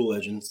remember Brutal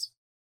Legends?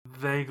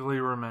 Vaguely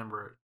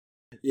remember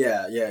it.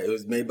 Yeah. It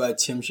was made by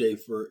Tim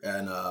Schafer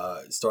and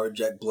starred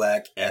Jack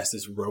Black as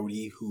this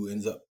roadie who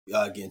ends up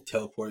getting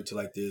teleported to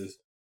like this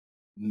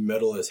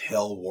metal as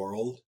hell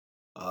world,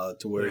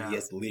 to where he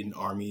has to lead an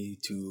army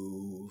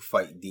to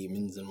fight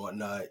demons and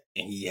whatnot,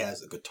 and he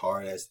has a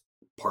guitar that's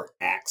part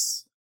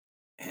axe,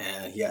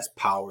 and he has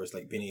powers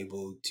like being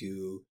able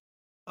to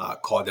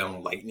call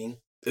down lightning.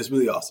 It's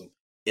really awesome.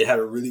 It had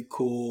a really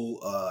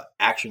cool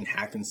action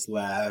hack and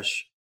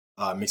slash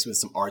mixed with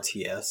some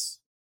RTS,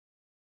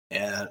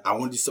 and I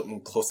want to do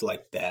something close to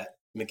like that.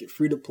 Make it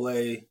free to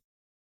play,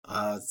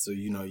 so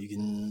you know you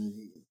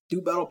can do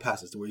battle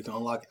passes to where you can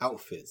unlock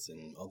outfits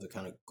and other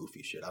kind of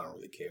goofy shit. I don't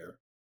really care.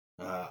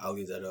 I'll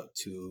leave that up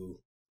to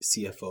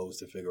CFOs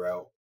to figure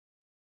out.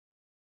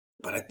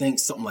 But I think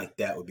something like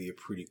that would be a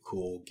pretty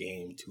cool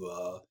game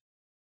to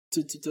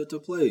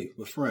play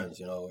with friends.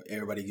 You know,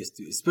 everybody gets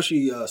to,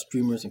 especially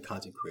streamers and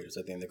content creators.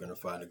 I think they're going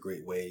to find a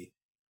great way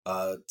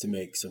to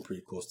make some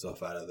pretty cool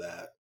stuff out of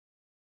that.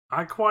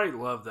 I quite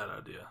love that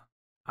idea.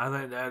 I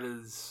think that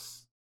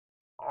is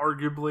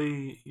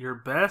arguably your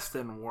best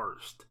and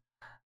worst,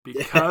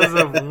 because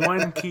of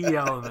one key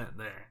element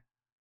there.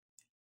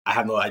 I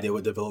have no idea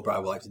what developer I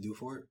would like to do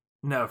for it.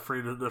 No,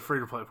 the free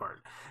to play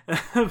part.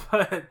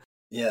 But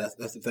yeah,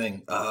 that's the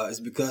thing. It's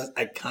because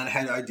I kind of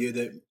had an idea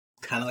that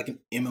kind of like an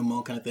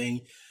MMO kind of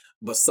thing,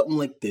 but something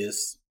like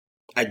this,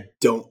 I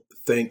don't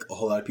think a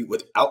whole lot of people,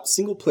 without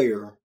single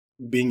player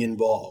being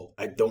involved,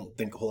 I don't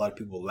think a whole lot of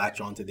people latch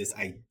onto this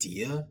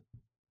idea,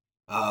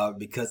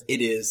 because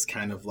it is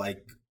kind of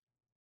like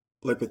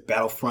with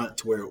Battlefront,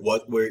 to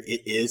where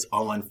it is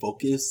online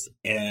focus,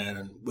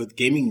 and with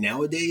gaming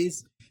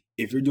nowadays,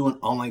 if you're doing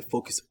online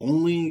focus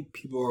only,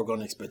 people are going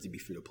to expect to be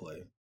free to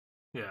play.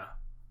 Yeah,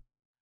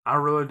 I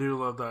really do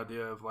love the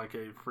idea of like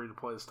a free to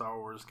play Star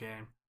Wars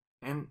game.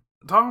 And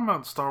talking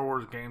about Star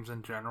Wars games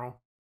in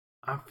general,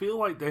 I feel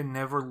like they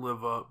never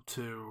live up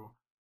to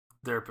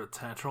their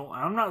potential.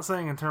 And I'm not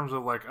saying in terms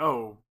of like,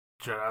 oh,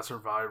 Jedi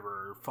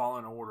Survivor, or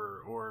Fallen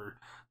Order, or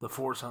The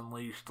Force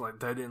Unleashed, like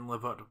they didn't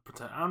live up to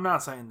potential. I'm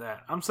not saying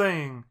that. I'm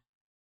saying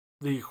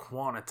the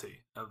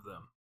quantity of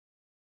them.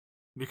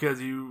 Because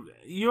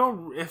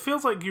it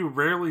feels like you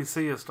rarely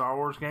see a Star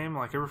Wars game.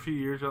 Like every few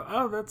years, you're like,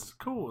 oh, that's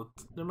cool.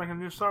 They're making a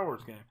new Star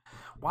Wars game.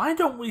 Why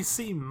don't we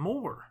see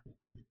more?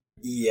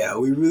 Yeah,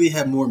 we really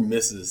have more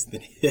misses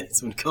than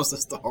hits when it comes to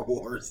Star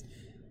Wars.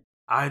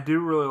 I do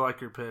really like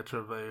your pitch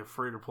of a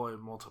free-to-play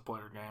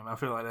multiplayer game. I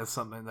feel like that's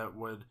something that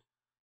would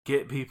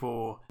get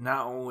people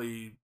not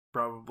only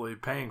probably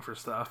paying for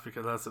stuff,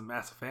 because that's a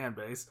massive fan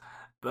base,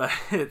 but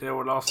it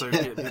would also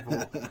get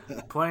people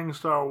playing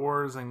Star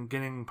Wars and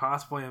getting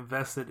possibly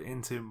invested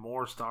into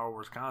more Star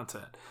Wars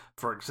content.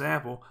 For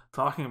example,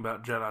 talking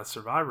about Jedi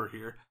Survivor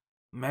here,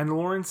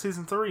 Mandalorian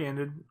Season 3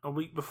 ended a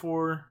week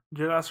before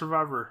Jedi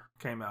Survivor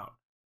came out.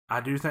 I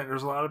do think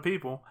there's a lot of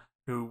people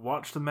who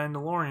watched The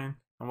Mandalorian,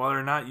 and whether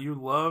or not you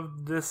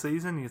loved this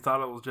season, you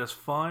thought it was just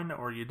fun,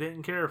 or you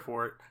didn't care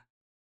for it,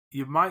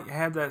 you might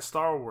have that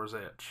Star Wars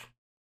itch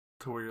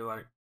to where you're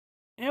like,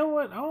 you know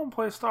what, I want to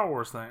play a Star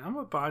Wars thing. I'm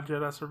going to buy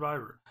Jedi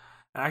Survivor.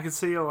 And I can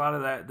see a lot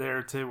of that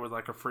there too, with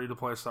like a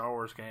free-to-play Star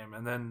Wars game,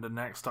 and then the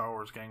next Star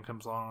Wars game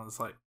comes along and it's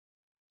like,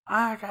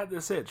 I got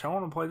this itch. I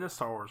want to play this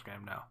Star Wars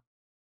game now.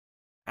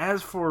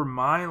 As for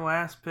my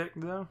last pick,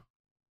 though,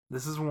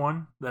 this is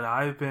one that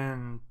I've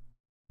been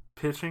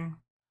pitching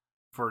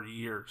for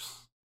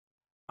years.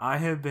 I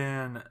have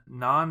been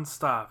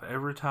non-stop.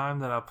 Every time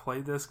that I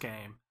play this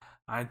game,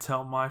 I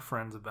tell my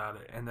friends about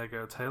it, and they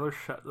go, Taylor,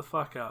 shut the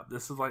fuck up.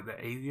 This is like the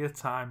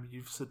 80th time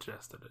you've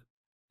suggested it.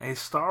 A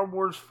Star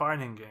Wars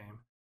fighting game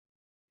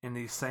in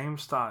the same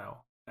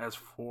style as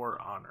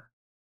For Honor.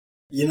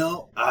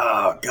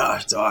 Oh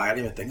gosh, dog, I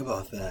didn't even think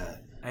about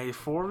that. A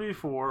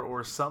 4v4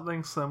 or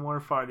something similar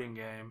fighting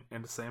game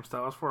in the same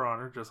style as For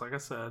Honor, just like I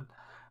said,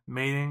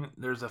 meaning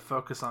there's a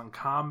focus on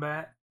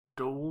combat,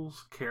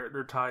 duels,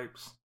 character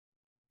types,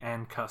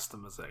 and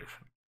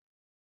customization.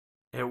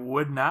 It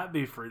would not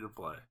be free to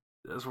play.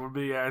 This would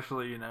be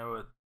actually,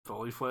 a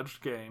fully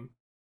fledged game.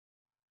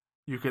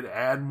 You could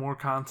add more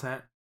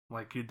content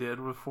like you did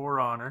with For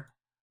Honor,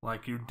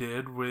 like you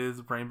did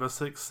with Rainbow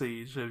Six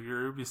Siege if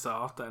you're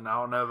Ubisoft. And I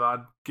don't know if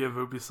I'd give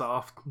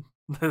Ubisoft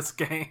this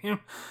game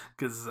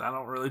because I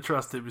don't really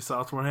trust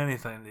Ubisoft with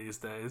anything these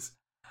days.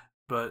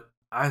 But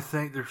I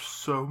think there's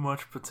so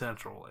much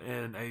potential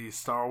in a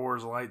Star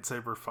Wars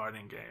lightsaber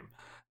fighting game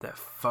that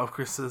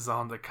focuses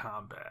on the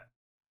combat.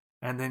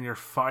 And then you're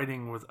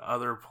fighting with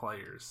other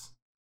players.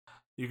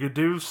 You could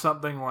do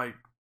something like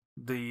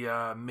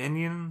the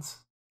minions,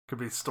 could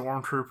be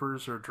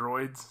stormtroopers or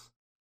droids.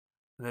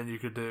 And then you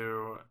could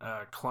do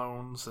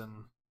clones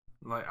and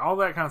like all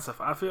that kind of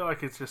stuff. I feel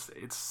like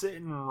it's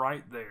sitting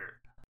right there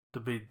to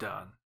be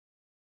done.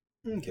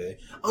 Okay.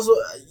 Also,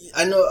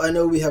 I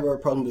know we have our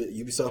problem with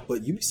Ubisoft,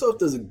 but Ubisoft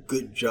does a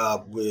good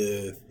job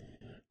with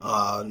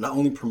not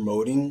only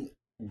promoting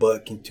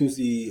but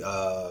continuously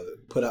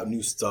put out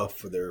new stuff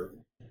for their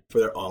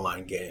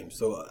online games.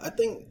 So I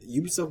think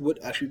Ubisoft would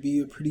actually be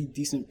a pretty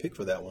decent pick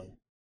for that one.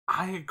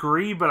 I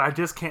agree, but I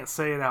just can't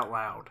say it out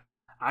loud.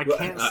 I Well,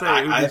 can't say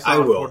I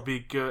Ubisoft will. would be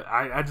good.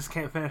 I just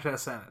can't finish that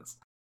sentence.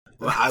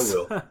 Well, I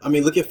will. I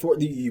mean, look at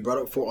you brought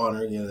up For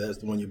Honor. That's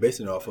the one you're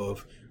basing it off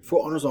of.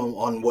 For Honor's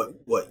on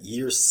what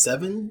year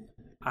 7?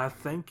 I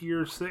think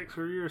year 6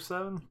 or year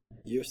 7.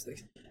 Year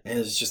 6, and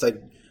it's just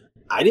like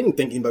I didn't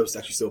think anybody was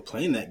actually still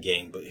playing that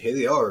game, but here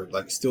they are,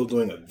 like still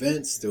doing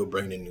events, still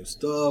bringing in new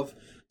stuff.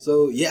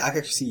 So yeah, I can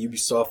actually see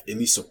Ubisoft at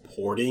least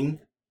supporting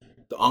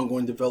the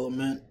ongoing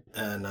development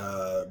and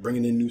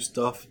bringing in new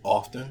stuff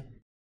often.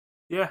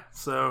 Yeah,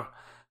 so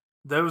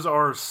those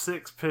are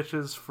 6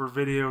 pitches for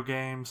video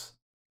games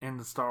in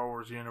the Star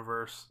Wars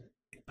universe.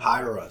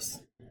 Hire us.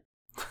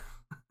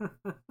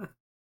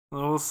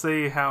 We'll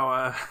see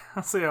how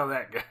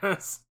that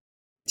goes.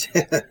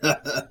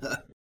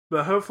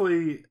 But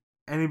hopefully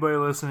anybody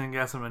listening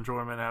got some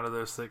enjoyment out of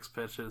those 6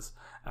 pitches.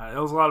 It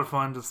was a lot of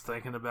fun just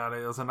thinking about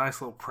it. It was a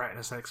nice little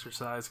practice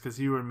exercise because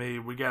you and me,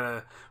 we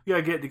gotta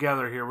get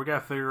together here. We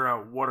gotta figure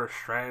out what our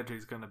strategy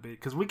is going to be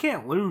because we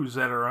can't lose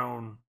at our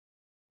own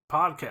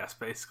podcast.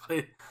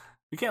 Basically,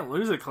 we can't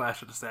lose at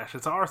Clash of the Stash.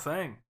 It's our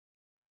thing.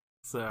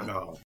 So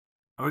No.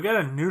 we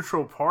got a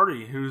neutral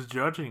party who's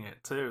judging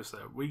it too.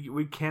 So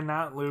we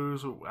cannot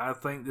lose. I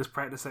think this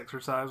practice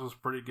exercise was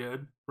pretty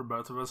good for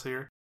both of us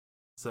here.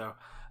 So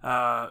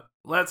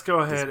let's go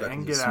ahead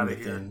and get out of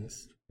here.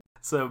 Things.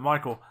 So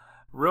Michael,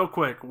 real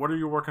quick, what are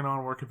you working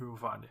on? Where can people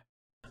find you?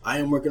 I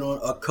am working on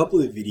a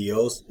couple of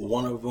videos.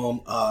 One of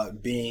them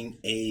being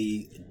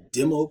a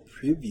demo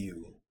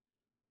preview.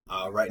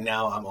 Right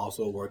now, I'm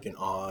also working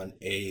on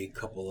a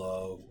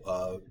couple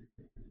of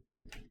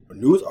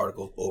news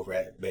articles over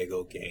at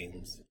Bago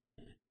Games,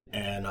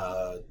 and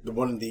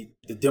the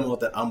demo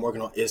that I'm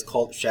working on is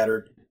called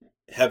Shattered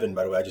Heaven.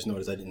 By the way, I just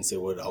noticed I didn't say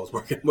what video I was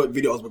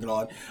working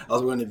on. I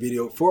was working on a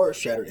video for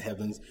Shattered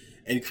Heavens,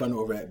 and you can find it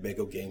over at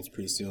Bago Games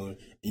pretty soon. And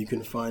you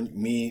can find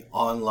me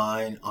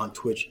online on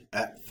Twitch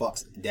at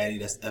FoxDaddy.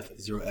 That's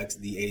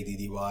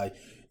F0xDaddy.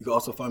 You can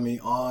also find me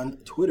on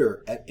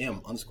Twitter at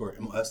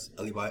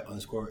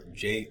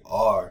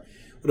M_MOSLEY_JR.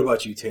 What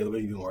about you, Taylor?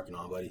 What have you been working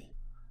on, buddy?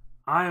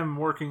 I am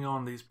working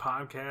on these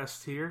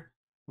podcasts here,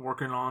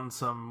 working on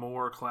some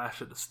more Clash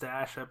of the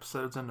Stash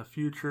episodes in the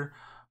future,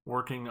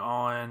 working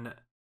on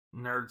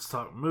Nerds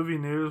Talk Movie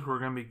News. We're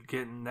going to be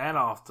getting that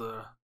off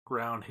the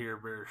ground here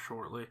very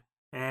shortly.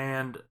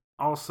 And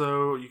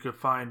also, you can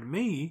find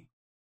me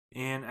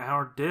in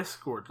our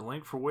Discord, the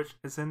link for which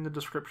is in the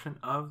description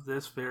of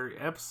this very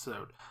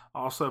episode.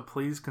 Also,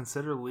 please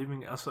consider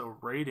leaving us a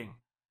rating.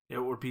 It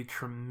would be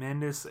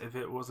tremendous if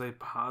it was a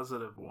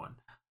positive one.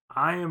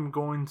 I am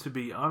going to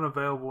be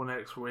unavailable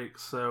next week,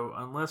 so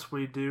unless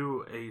we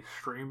do a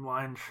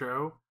streamlined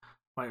show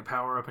like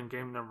Power Up in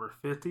Game number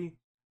 50,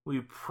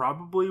 we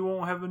probably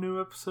won't have a new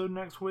episode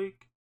next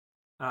week.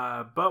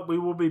 But we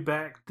will be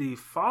back the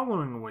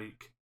following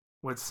week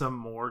with some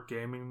more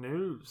gaming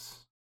news.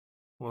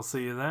 We'll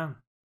see you then.